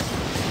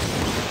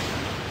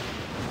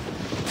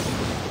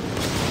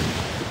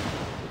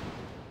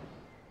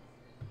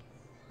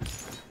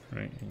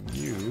 Right, and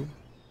you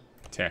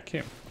attack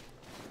him.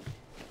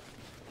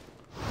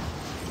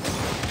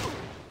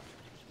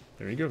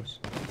 There he goes.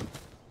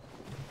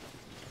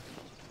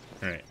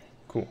 Alright,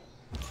 cool.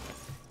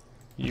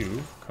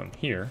 You come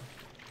here.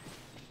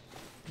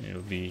 And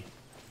it'll be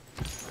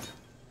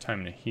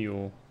time to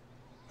heal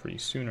pretty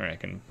soon, or I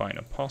can buy an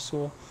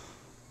apostle.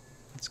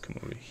 Let's come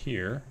over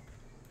here.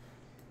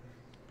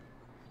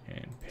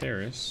 And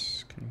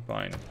Paris can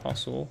buy an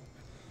apostle.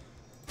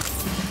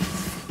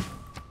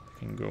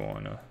 Can go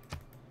on a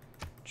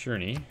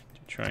journey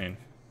to try and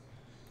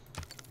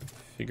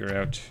figure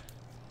out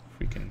if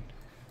we can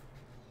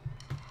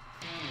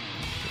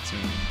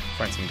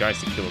find some guys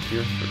to kill up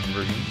here for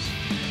conversions.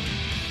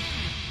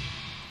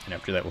 And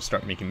after that we'll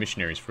start making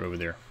missionaries for over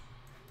there.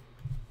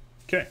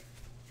 Okay.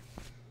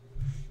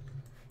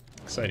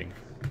 Exciting.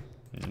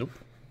 Nope.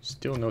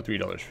 Still no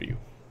 $3 for you.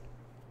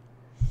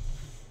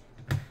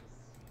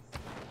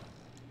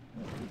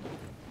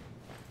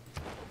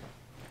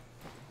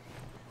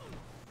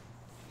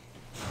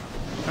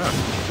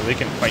 Ah, so they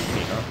can fight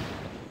me, huh?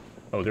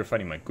 Oh, they're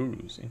fighting my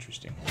gurus.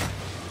 Interesting.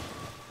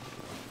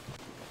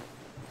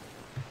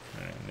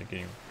 Alright,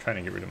 they're trying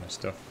to get rid of my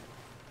stuff.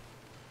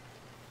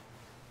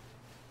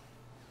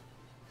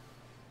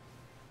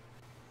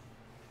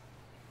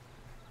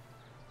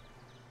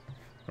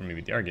 Or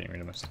maybe they are getting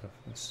rid of my stuff.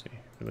 Let's see.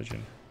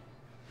 Religion.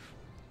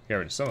 Got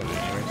rid of some of it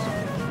anyways.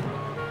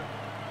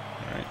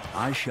 Alright.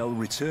 I shall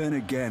return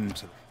again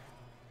to...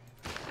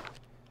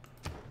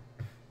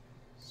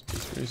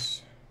 Space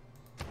race.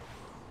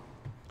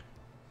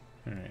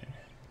 Alright.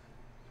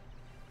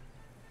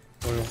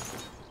 Oil.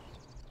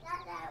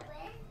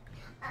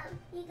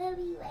 You're gonna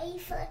be ready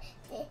for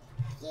the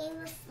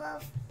game for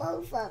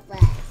both of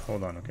us.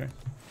 Hold on, okay?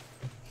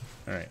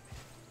 Alright.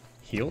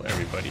 Heal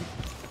everybody.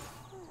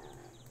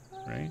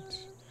 Right.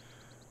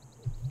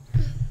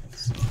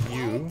 Let's see.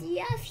 You.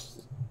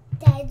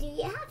 Dad, do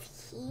you have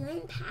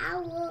healing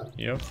power?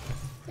 Yep.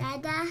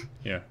 Dada?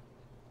 Yeah.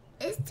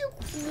 Is the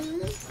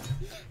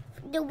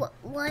queen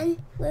one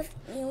with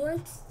you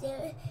what's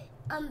the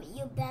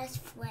your best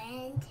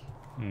friend?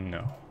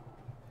 No.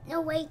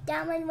 No, wait,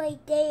 that one right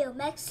there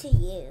next to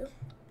you.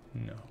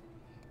 No.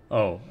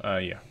 Oh,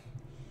 yeah.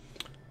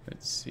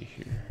 Let's see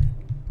here.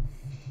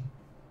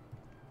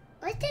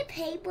 What the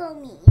paper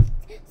mean?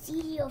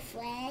 See your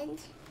friend?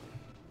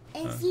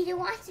 And see the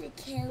wants to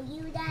kill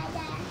you,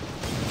 Dada.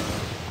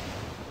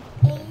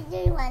 And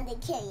they want to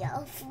kill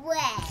your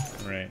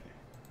friend. Right.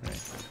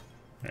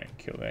 Alright,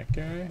 kill that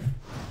guy.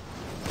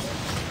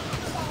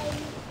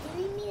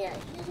 Do you need a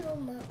little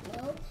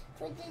mode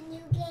for the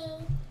new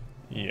game?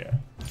 Yeah.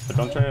 But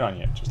don't turn it on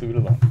yet. Just leave it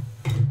alone.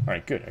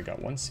 Alright, good. I got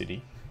one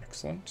city.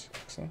 Excellent.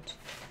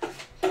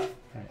 Then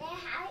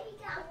how you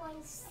got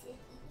one city?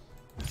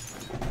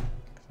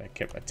 I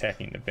kept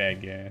attacking the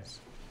bad guys.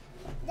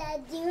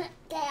 Dad,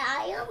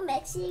 are you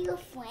mixing your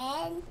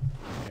friend?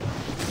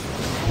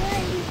 Why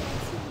are you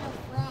mixing your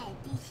friend?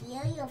 Do you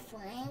hear your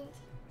friend?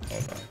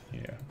 Hold on.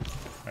 Yeah.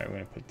 Alright, we're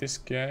gonna put this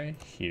guy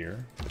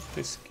here. Put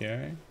this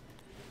guy.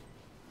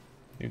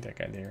 Leave that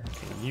guy there.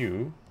 Okay,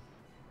 you.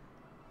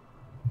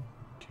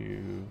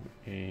 To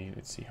a.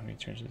 Let's see, how many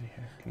turns does he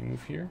have? Can you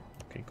move here?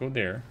 Okay, go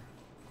there.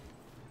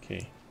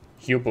 Okay.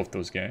 Heal both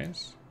those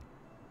guys.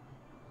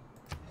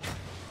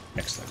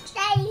 Excellent.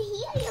 Dad, you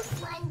hear your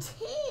friend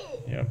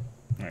too. Yep.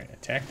 Alright,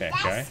 attack that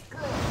guy. That's good.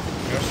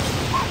 Yep.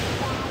 That's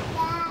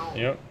bad, Dad.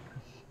 Yep.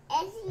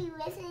 As you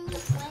live in your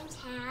friend's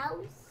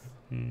house,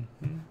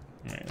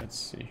 Alright, let's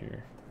see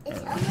here. it's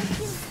Alright. almost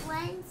your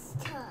friend's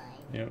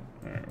time. Yep.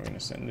 Alright, we're gonna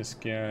send this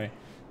guy.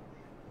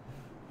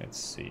 Let's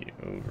see,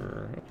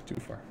 over. Oh, too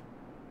far.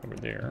 Over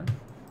there.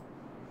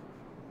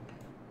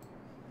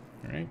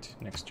 Alright,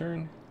 next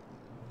turn.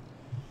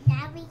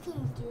 Now we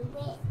can do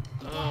it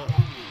together.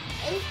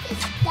 If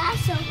this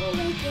that's over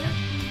we do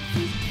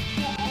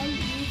the end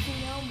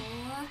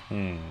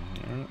no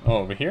more. Oh,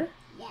 over here?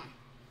 Yeah.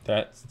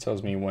 That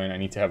tells me when I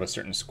need to have a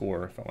certain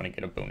score if I want to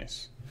get a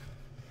bonus.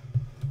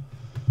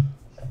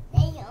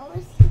 Then you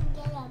always can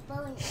get a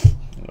bonus.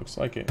 It looks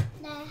like it.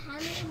 Now how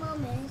many more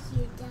minutes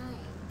you done?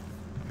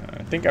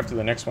 I think after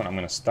the next one, I'm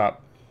going to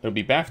stop. It'll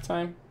be bath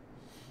time,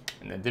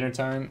 and then dinner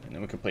time, and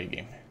then we can play a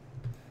game.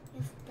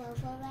 With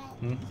both of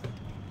it?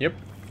 Yep.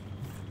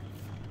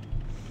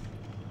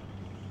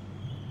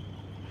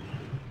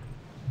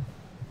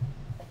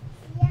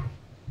 Yeah.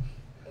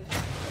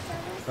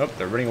 Oh,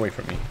 they're running away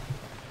from me.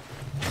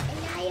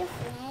 And now your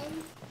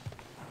friends.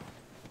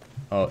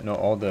 Oh, no,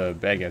 all the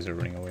bad guys are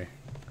running away.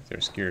 They're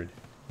scared.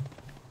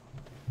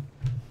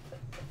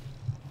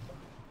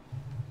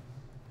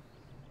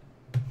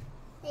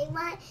 They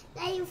want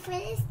now your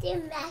friends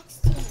still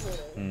next to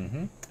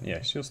you.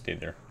 Yeah, she'll stay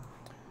there.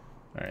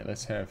 Alright,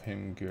 let's have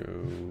him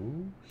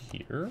go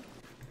here.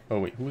 Oh,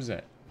 wait, who was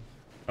that?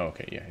 Oh,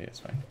 okay, yeah, it's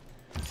fine.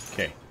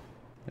 Okay,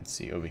 let's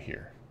see, over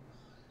here.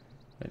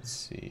 Let's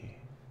see.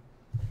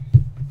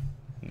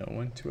 No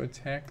one to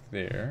attack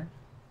there.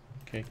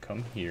 Okay,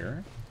 come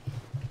here.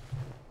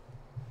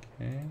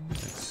 Okay,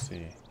 let's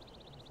see.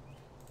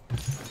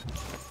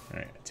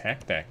 Alright,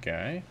 attack that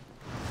guy.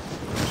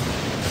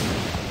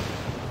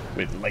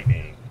 With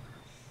lightning.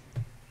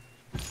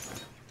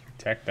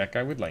 Attack that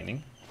guy with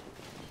lightning.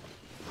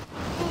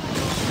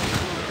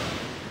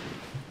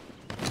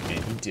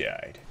 And he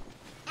died.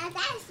 Now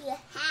that's your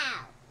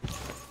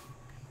house.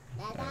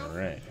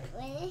 Alright.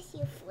 When is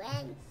your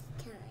friend's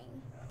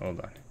time? Hold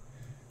on.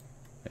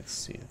 Let's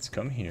see. Let's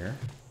come here.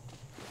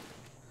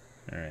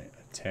 Alright.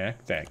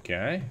 Attack that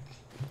guy.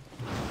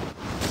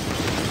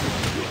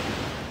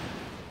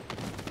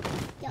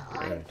 You're all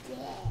Good.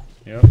 dead.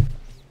 Yep.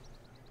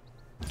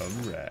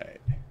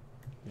 Alright.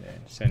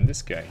 Then send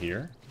this guy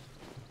here.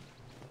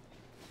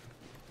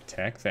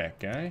 Attack that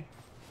guy.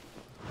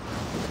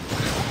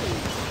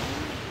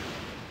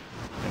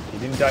 He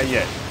didn't die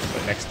yet,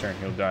 but next turn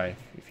he'll die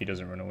if he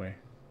doesn't run away.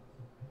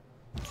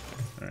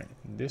 Alright,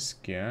 this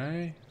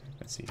guy.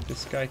 Let's see,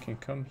 this guy can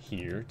come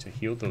here to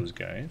heal those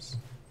guys.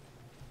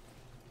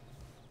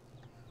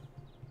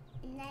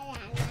 Now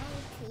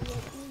it'll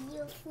be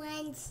your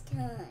friend's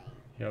time.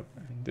 Yep,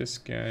 and this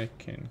guy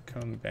can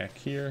come back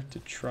here to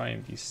try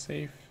and be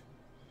safe.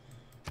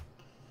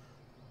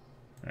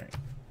 Alright.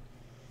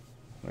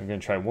 We're gonna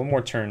try one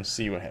more turn,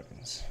 see what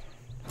happens.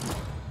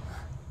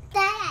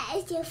 That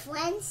is your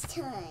friend's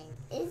time.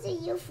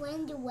 Isn't your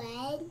friend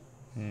red?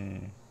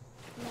 No.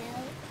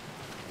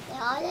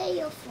 Are they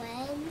your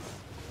friends?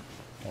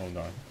 Hold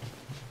on.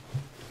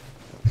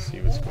 Let's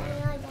see what's going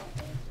on.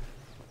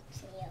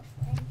 See your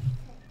friend.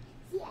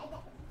 Yeah,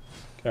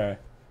 Okay.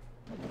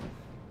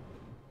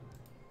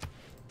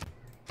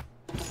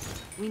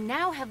 We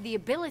now have the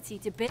ability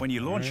to build. When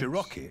you launch a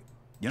rocket,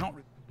 you're not...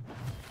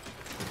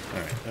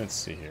 Alright, let's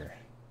see here.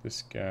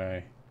 This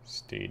guy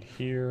stayed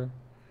here.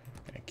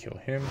 Gonna kill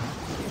him.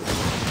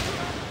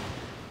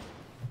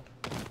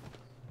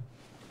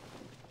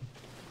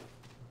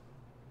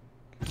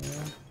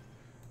 Okay.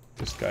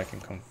 This guy can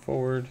come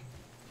forward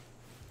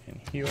and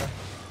heal.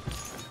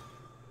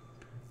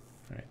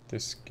 Alright,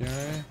 this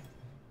guy.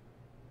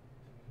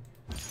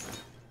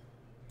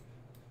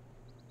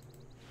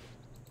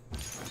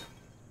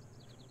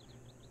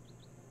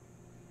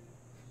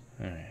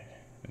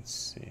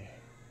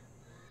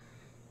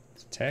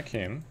 attack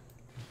him.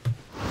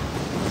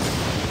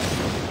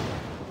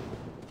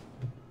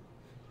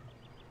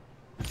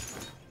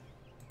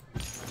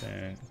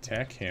 Then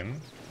attack him.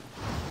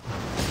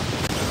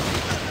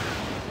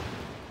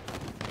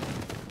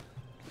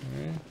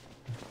 Okay.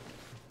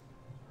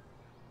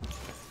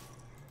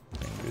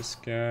 Bring this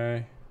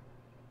guy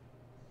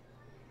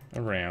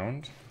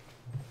around.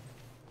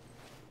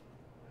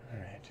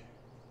 Alright.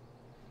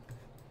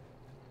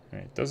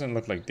 Alright, doesn't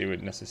look like they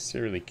would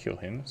necessarily kill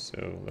him,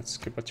 so let's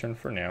skip a turn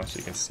for now so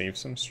you can save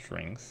some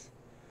strength.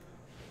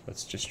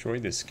 Let's destroy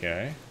this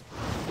guy.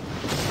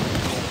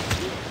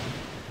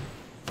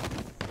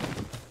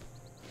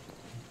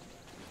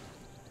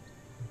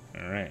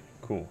 Alright,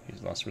 cool.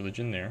 He's lost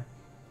religion there.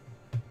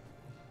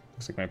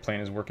 Looks like my plan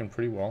is working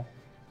pretty well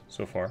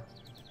so far.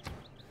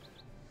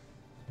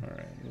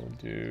 Alright, we'll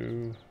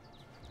do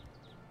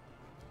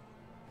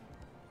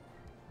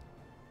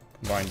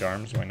combined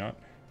arms, why not?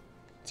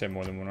 Let's have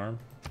more than one arm.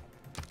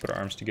 Put our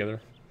arms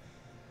together.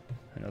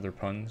 And other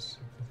puns.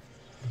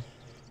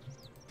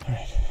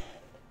 Alright.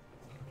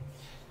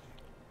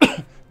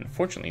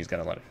 Unfortunately, he's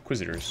got a lot of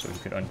Inquisitors, so he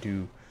could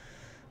undo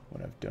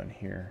what I've done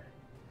here.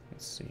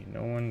 Let's see,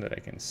 no one that I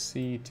can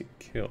see to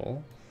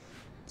kill.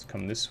 Let's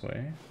come this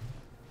way.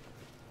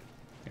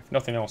 If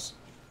nothing else,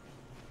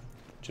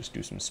 just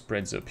do some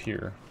spreads up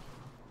here.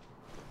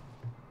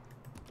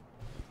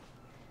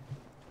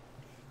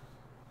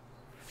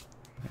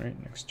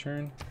 Alright, next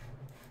turn.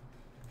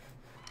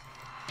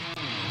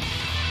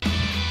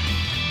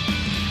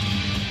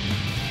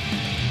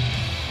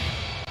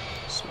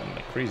 Smelling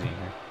like crazy in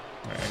here.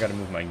 Alright, I gotta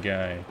move my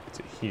guy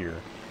to here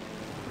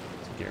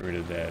to get rid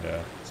of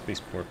that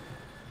spaceport.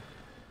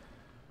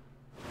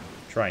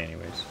 Try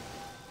anyways.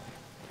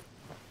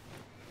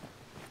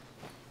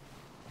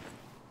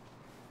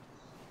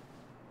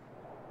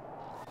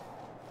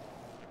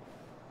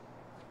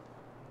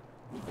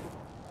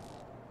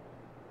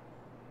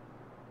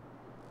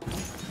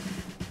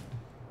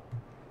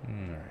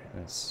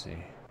 Let's see.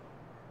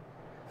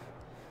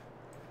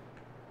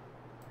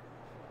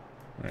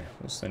 Alright,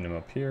 we'll send him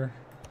up here.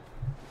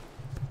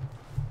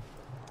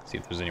 See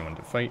if there's anyone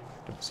to fight.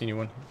 Don't see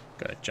anyone.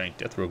 Got a giant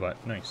death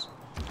robot. Nice.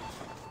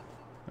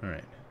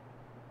 Alright.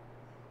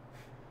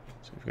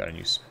 So we've got a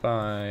new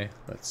spy.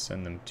 Let's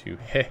send them to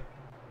Heh.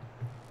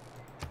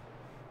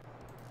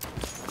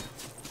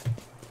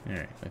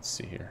 Alright, let's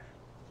see here.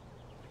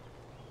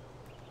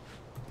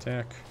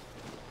 Attack.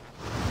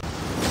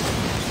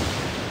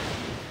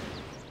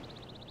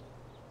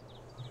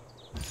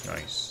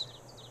 Nice.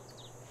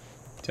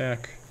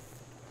 Attack.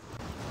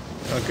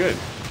 Oh, good.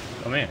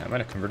 Oh man, I might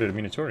have converted a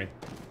Minotauri.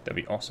 That'd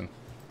be awesome.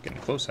 Getting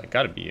close, I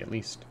gotta be at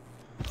least.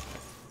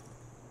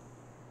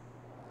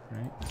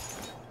 Right.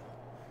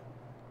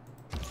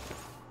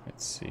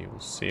 Let's see,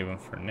 we'll save them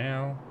for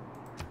now.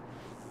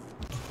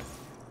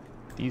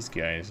 These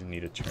guys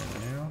need a turn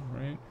now,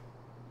 right?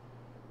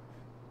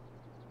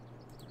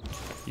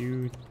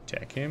 You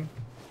attack him.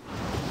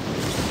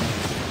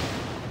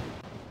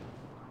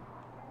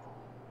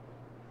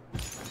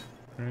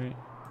 Right,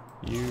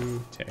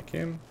 you attack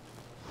him.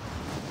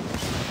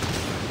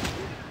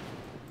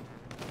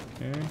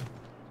 Okay.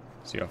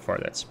 See how far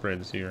that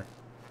spreads here.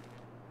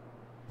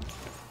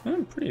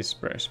 I'm pretty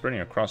spreading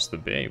across the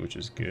bay, which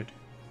is good.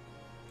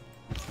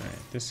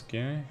 Alright, this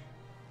guy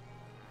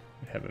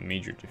would have a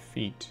major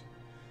defeat.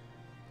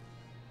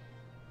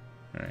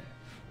 Alright,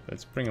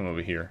 let's bring him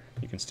over here.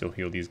 You can still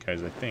heal these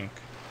guys, I think.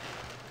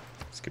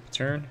 Skip a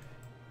turn.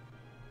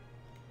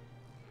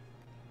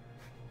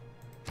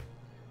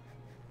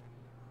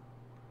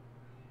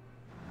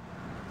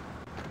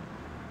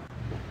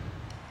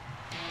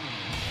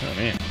 Oh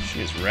man,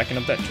 she is racking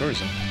up that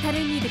tourism.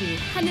 다른 이들이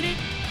하늘을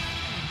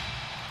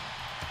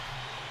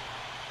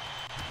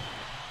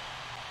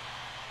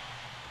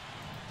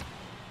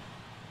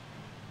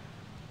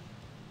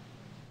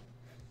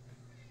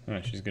Oh,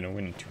 she's gonna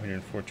win in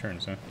 204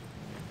 turns, huh?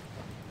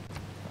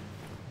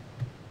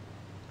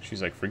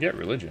 She's like, forget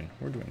religion,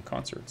 we're doing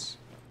concerts.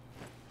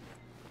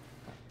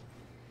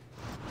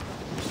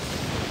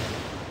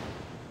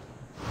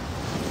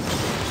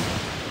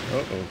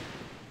 Uh-oh.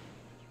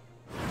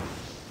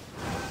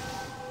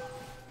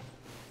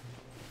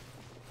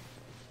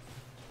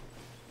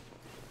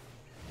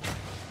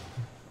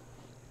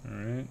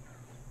 Alright.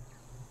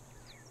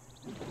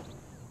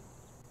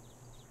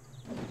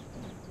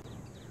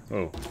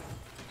 Oh,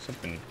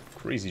 something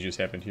crazy just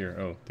happened here.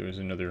 Oh, there was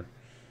another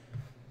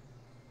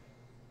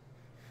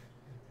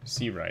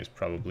sea rise,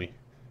 probably.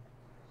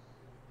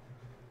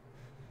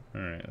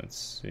 Alright, let's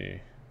see.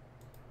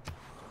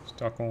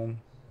 Stockholm.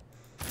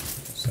 We'll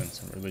send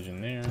some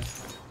religion there.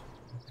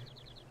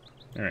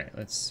 Alright,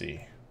 let's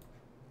see.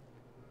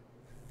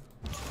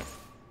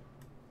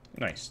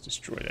 Nice,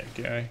 destroy that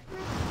guy.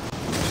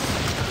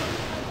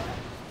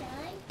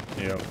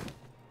 Yep.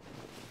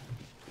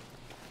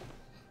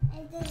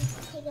 And then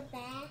take it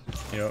back.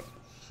 Yep.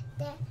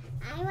 Then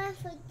I want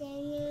for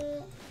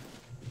dinner.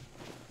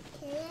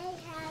 Can I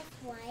have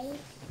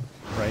rice?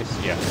 Rice?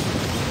 Yeah.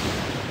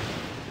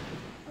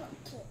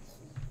 Okay.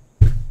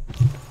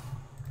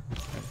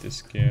 At this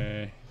this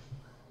guy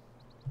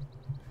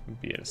would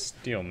be at a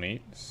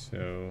stalemate,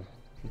 so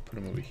we'll put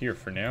him over here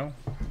for now.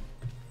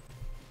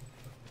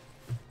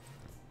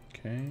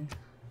 Okay.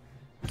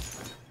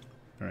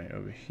 Alright,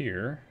 over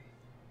here.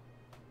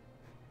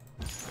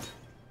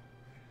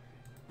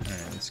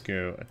 Alright, let's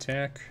go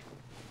attack.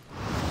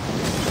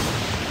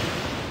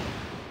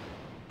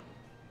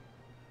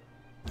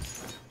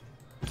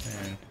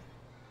 And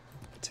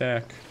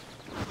attack.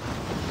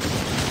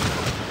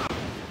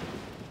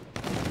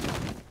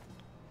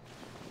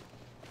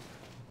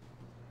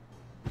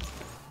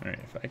 Alright,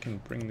 if I can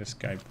bring this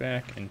guy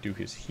back and do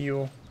his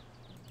heal.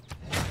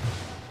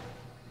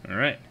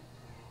 Alright.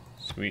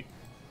 Sweet.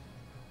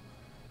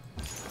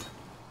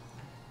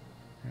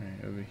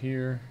 Alright, over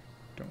here.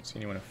 Don't see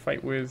anyone to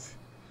fight with.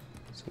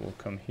 So we'll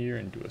come here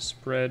and do a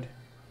spread.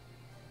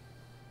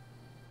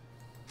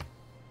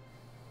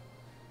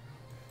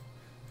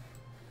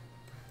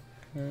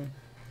 Okay.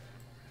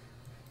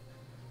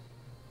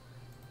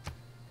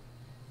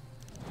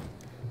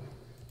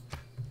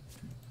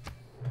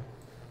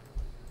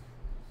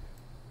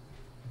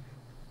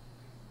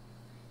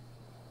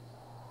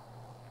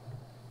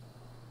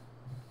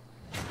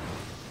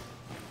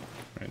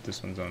 Alright,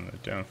 this one's on the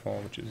downfall,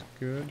 which is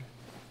good.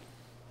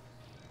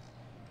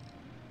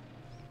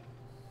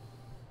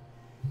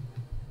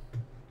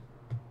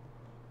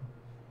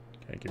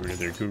 Okay, get rid of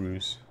their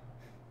gurus.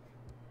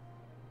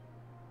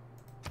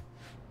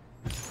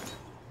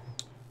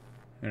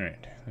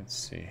 Alright, let's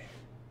see.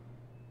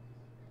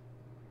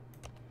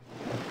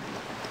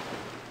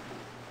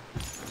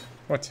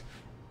 What?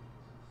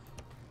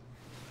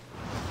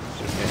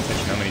 Should pay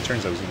attention how many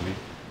turns I was gonna be.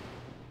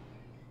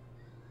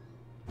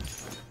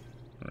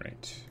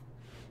 Alright.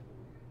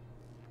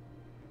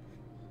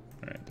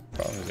 Alright, the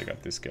problem is I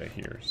got this guy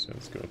here, so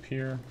let's go up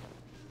here.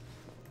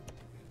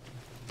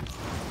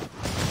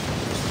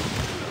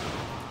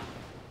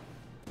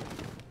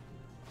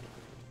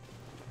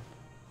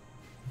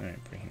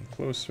 Alright, bring him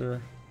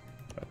closer.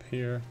 Up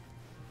here.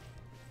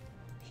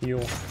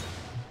 Heal.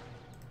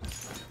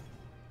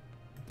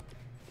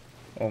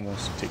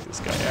 Almost take this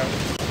guy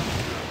out.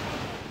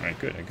 Alright,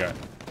 good. I got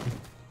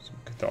some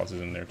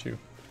Catholicism there too.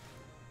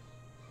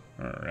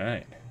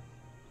 Alright.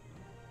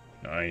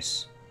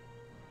 Nice.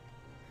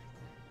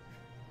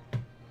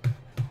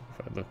 If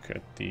I look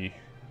at the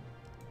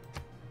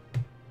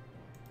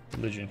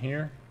religion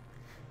here.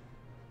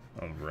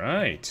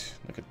 Alright.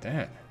 Look at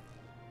that.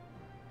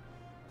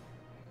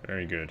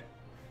 Very good.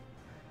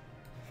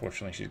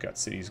 Fortunately, she's got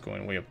cities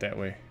going way up that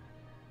way.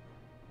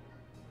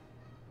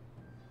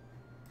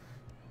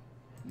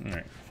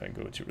 Alright, if I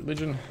go to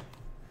religion.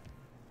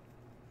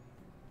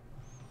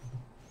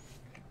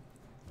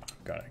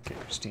 Gotta get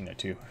Christina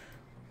too.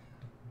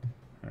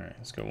 Alright,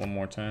 let's go one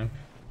more time.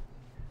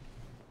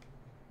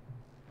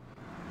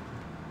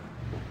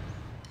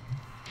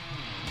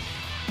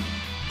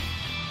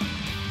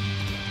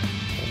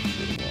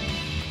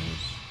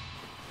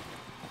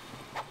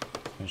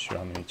 Not sure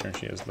how many turns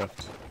she has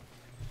left.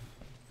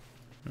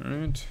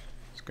 Alright,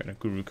 it's got a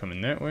guru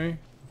coming that way.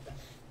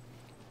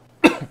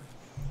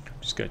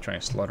 Just gotta try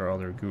and slaughter all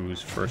their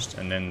gurus first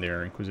and then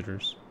their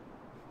inquisitors.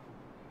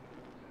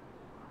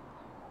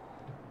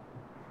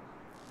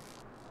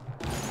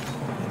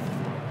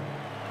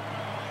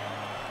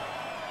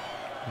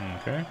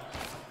 Okay.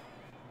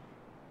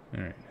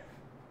 Alright.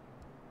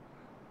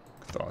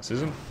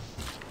 Catholicism.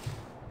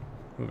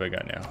 What have I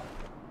got now?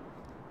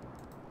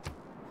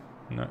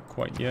 Not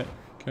quite yet.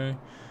 Okay.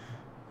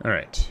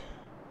 Alright.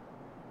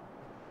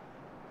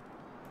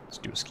 Let's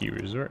do a ski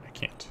resort. I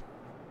can't.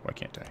 Why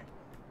can't I?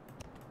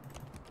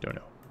 Don't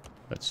know.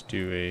 Let's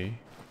do a...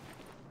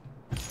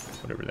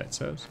 whatever that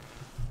says.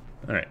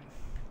 Alright.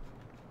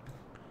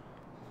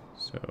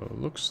 So,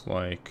 looks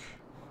like...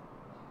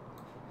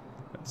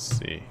 let's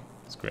see.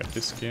 Let's grab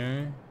this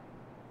guy.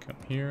 Come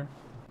here.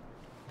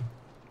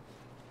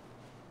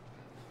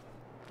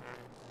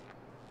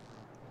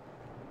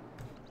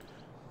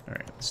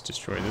 Alright, let's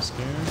destroy this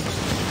guy.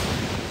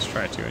 Let's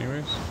try to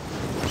anyways.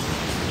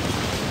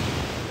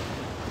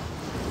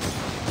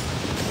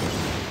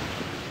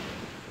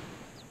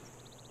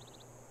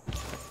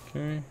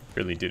 Okay,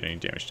 barely did any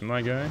damage to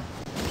my guy.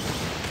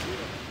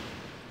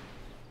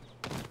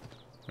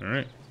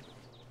 Alright.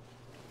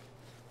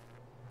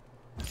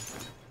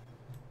 Let's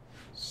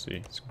see,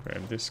 let's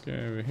grab this guy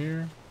over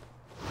here.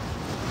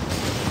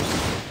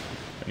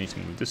 I need to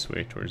move this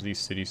way, towards these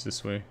cities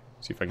this way.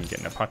 See if I can get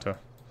Napata.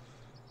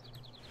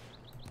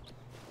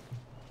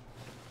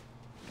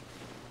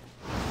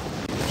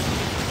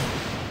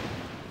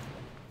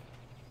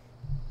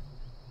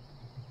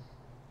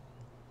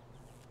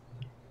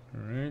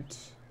 Alright.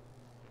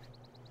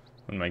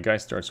 When my guy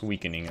starts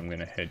weakening, I'm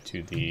gonna head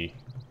to the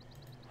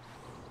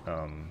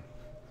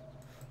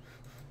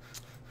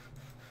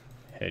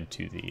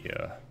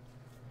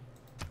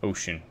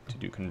ocean to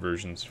do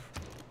conversions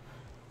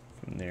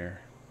from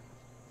there.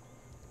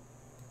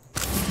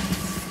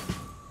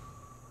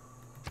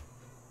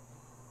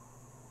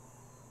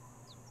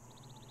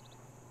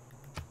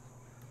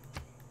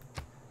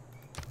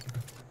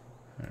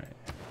 Alright.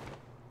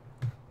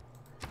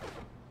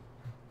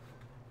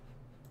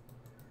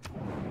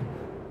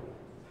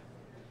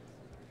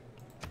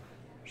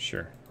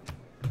 sure.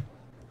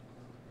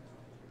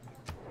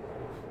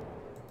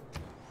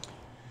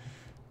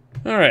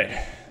 All right,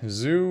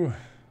 zoo.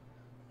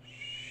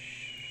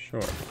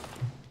 Sure.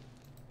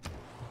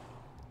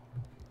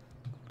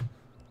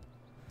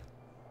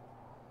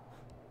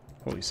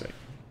 Holy sight.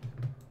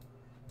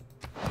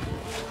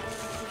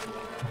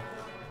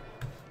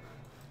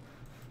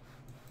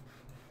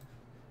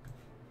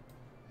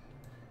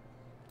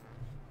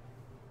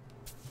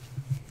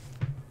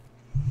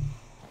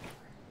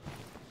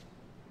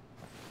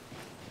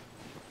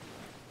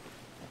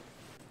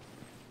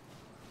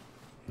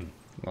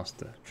 Lost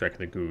the track of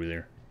the goo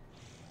there.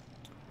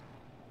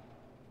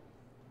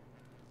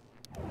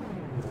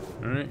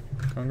 Alright,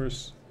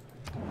 Congress.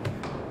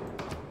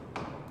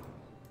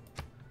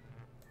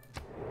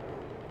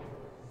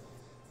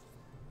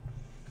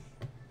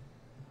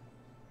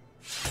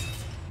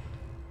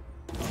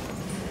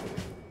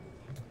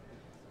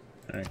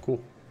 Alright,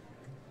 cool.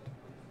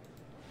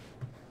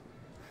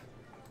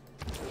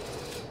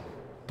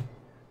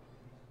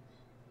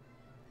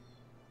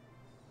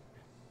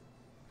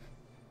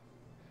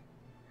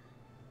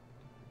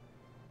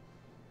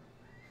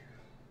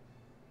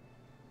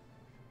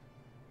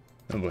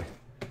 Oh boy.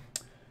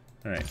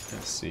 Alright,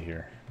 let's see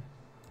here.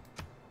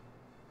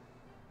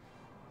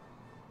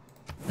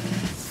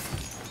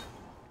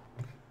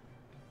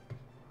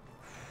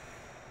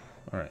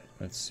 Alright,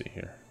 let's see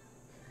here.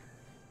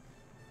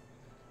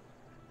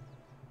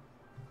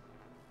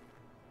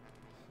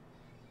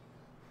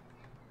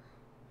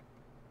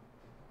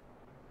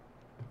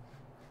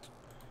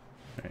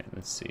 Alright,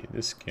 let's see.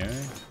 This guy.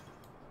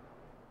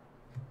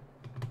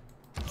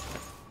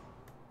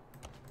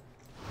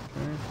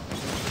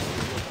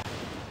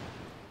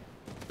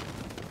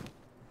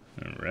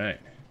 Alright.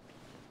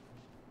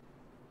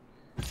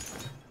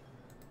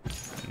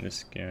 And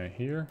this guy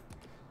here.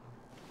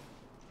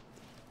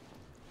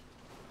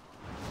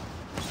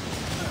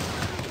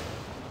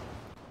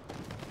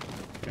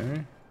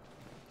 Okay.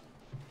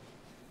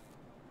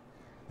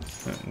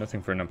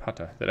 Nothing for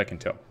Nampata that I can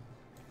tell.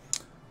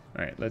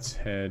 Alright, let's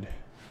head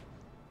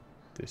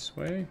this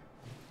way.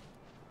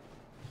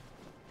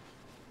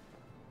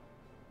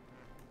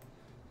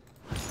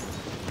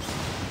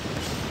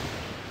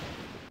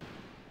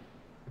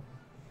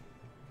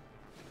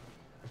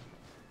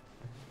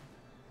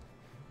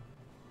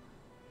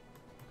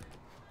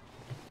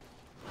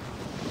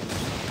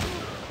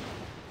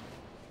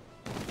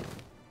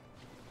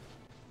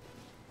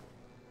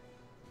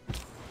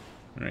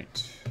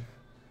 Right.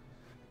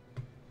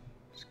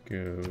 Let's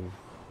go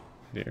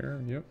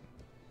there, yep.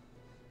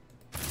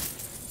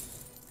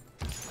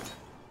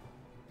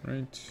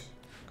 Right.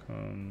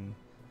 Come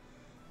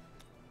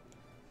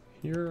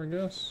here, I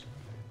guess.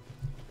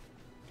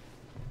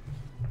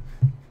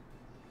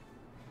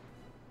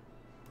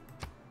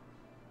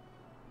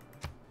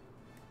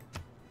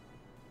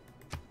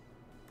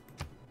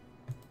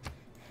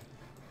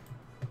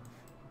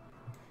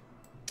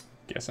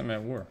 Guess I'm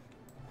at war.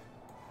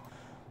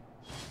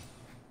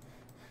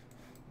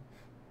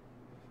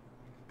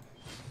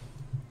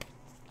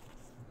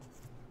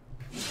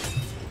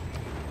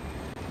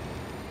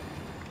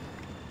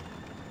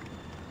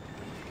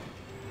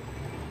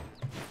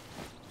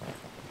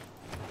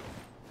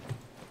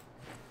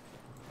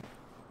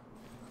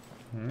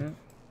 Alright.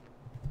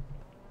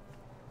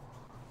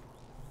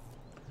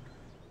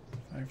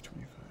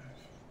 525.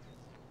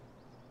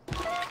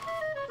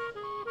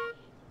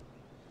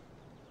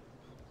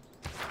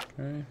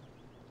 Okay.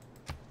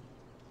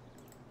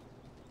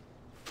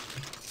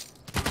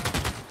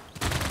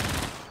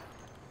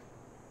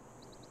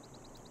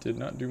 Did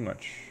not do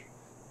much.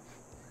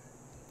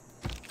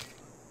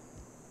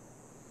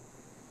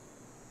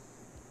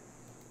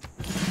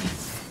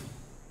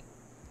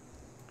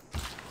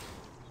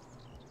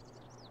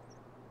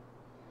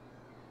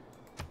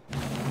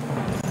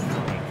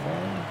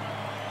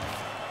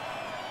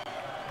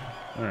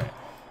 Alright.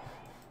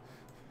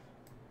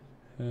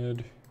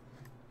 Head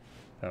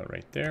about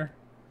right there.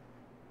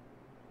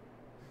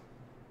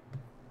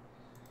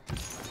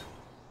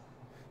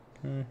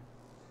 Okay.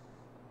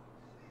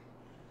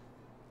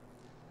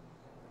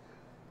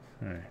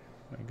 Alright.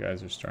 My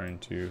guys are starting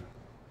to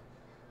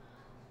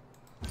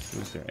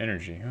lose their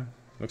energy, huh?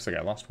 Looks like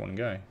I lost one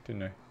guy,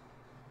 didn't I?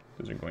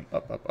 Those are going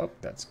up, up, up.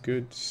 That's a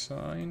good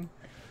sign.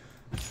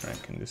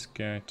 Alright, can this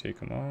guy take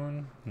him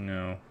on?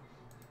 No.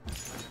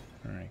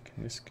 Alright,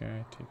 can this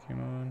guy take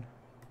him on?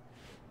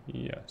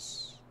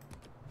 Yes.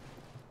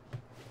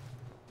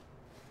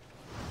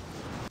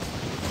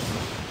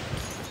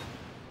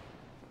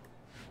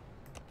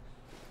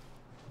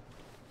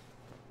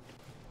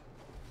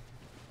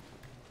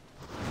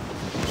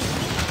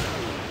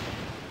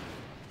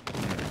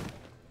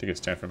 I think it's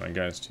time for my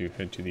guys to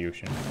head to the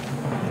ocean.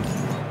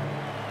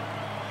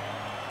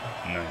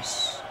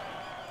 Nice.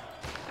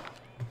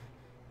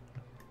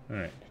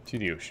 Alright, to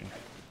the ocean.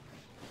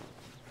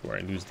 Before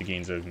I lose the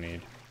gains I've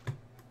made.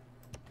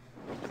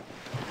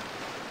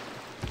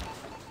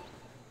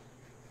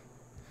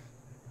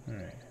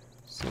 Alright,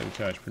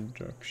 sabotage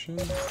production.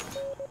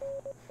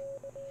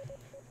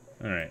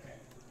 Alright.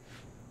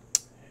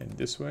 head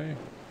this way.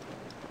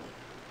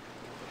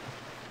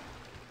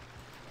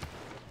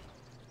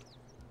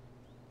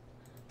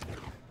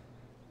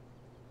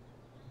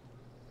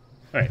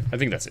 Alright, I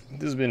think that's it.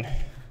 This has been...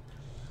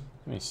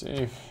 Let me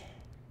save.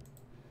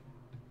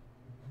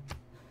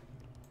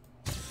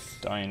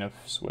 Dying of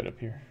sweat up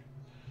here.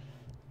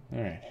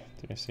 Alright,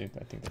 did I save?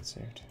 I think that's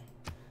saved.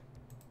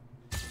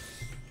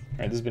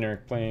 Alright, this has been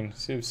Eric playing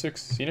Civ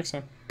 6. See you next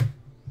time.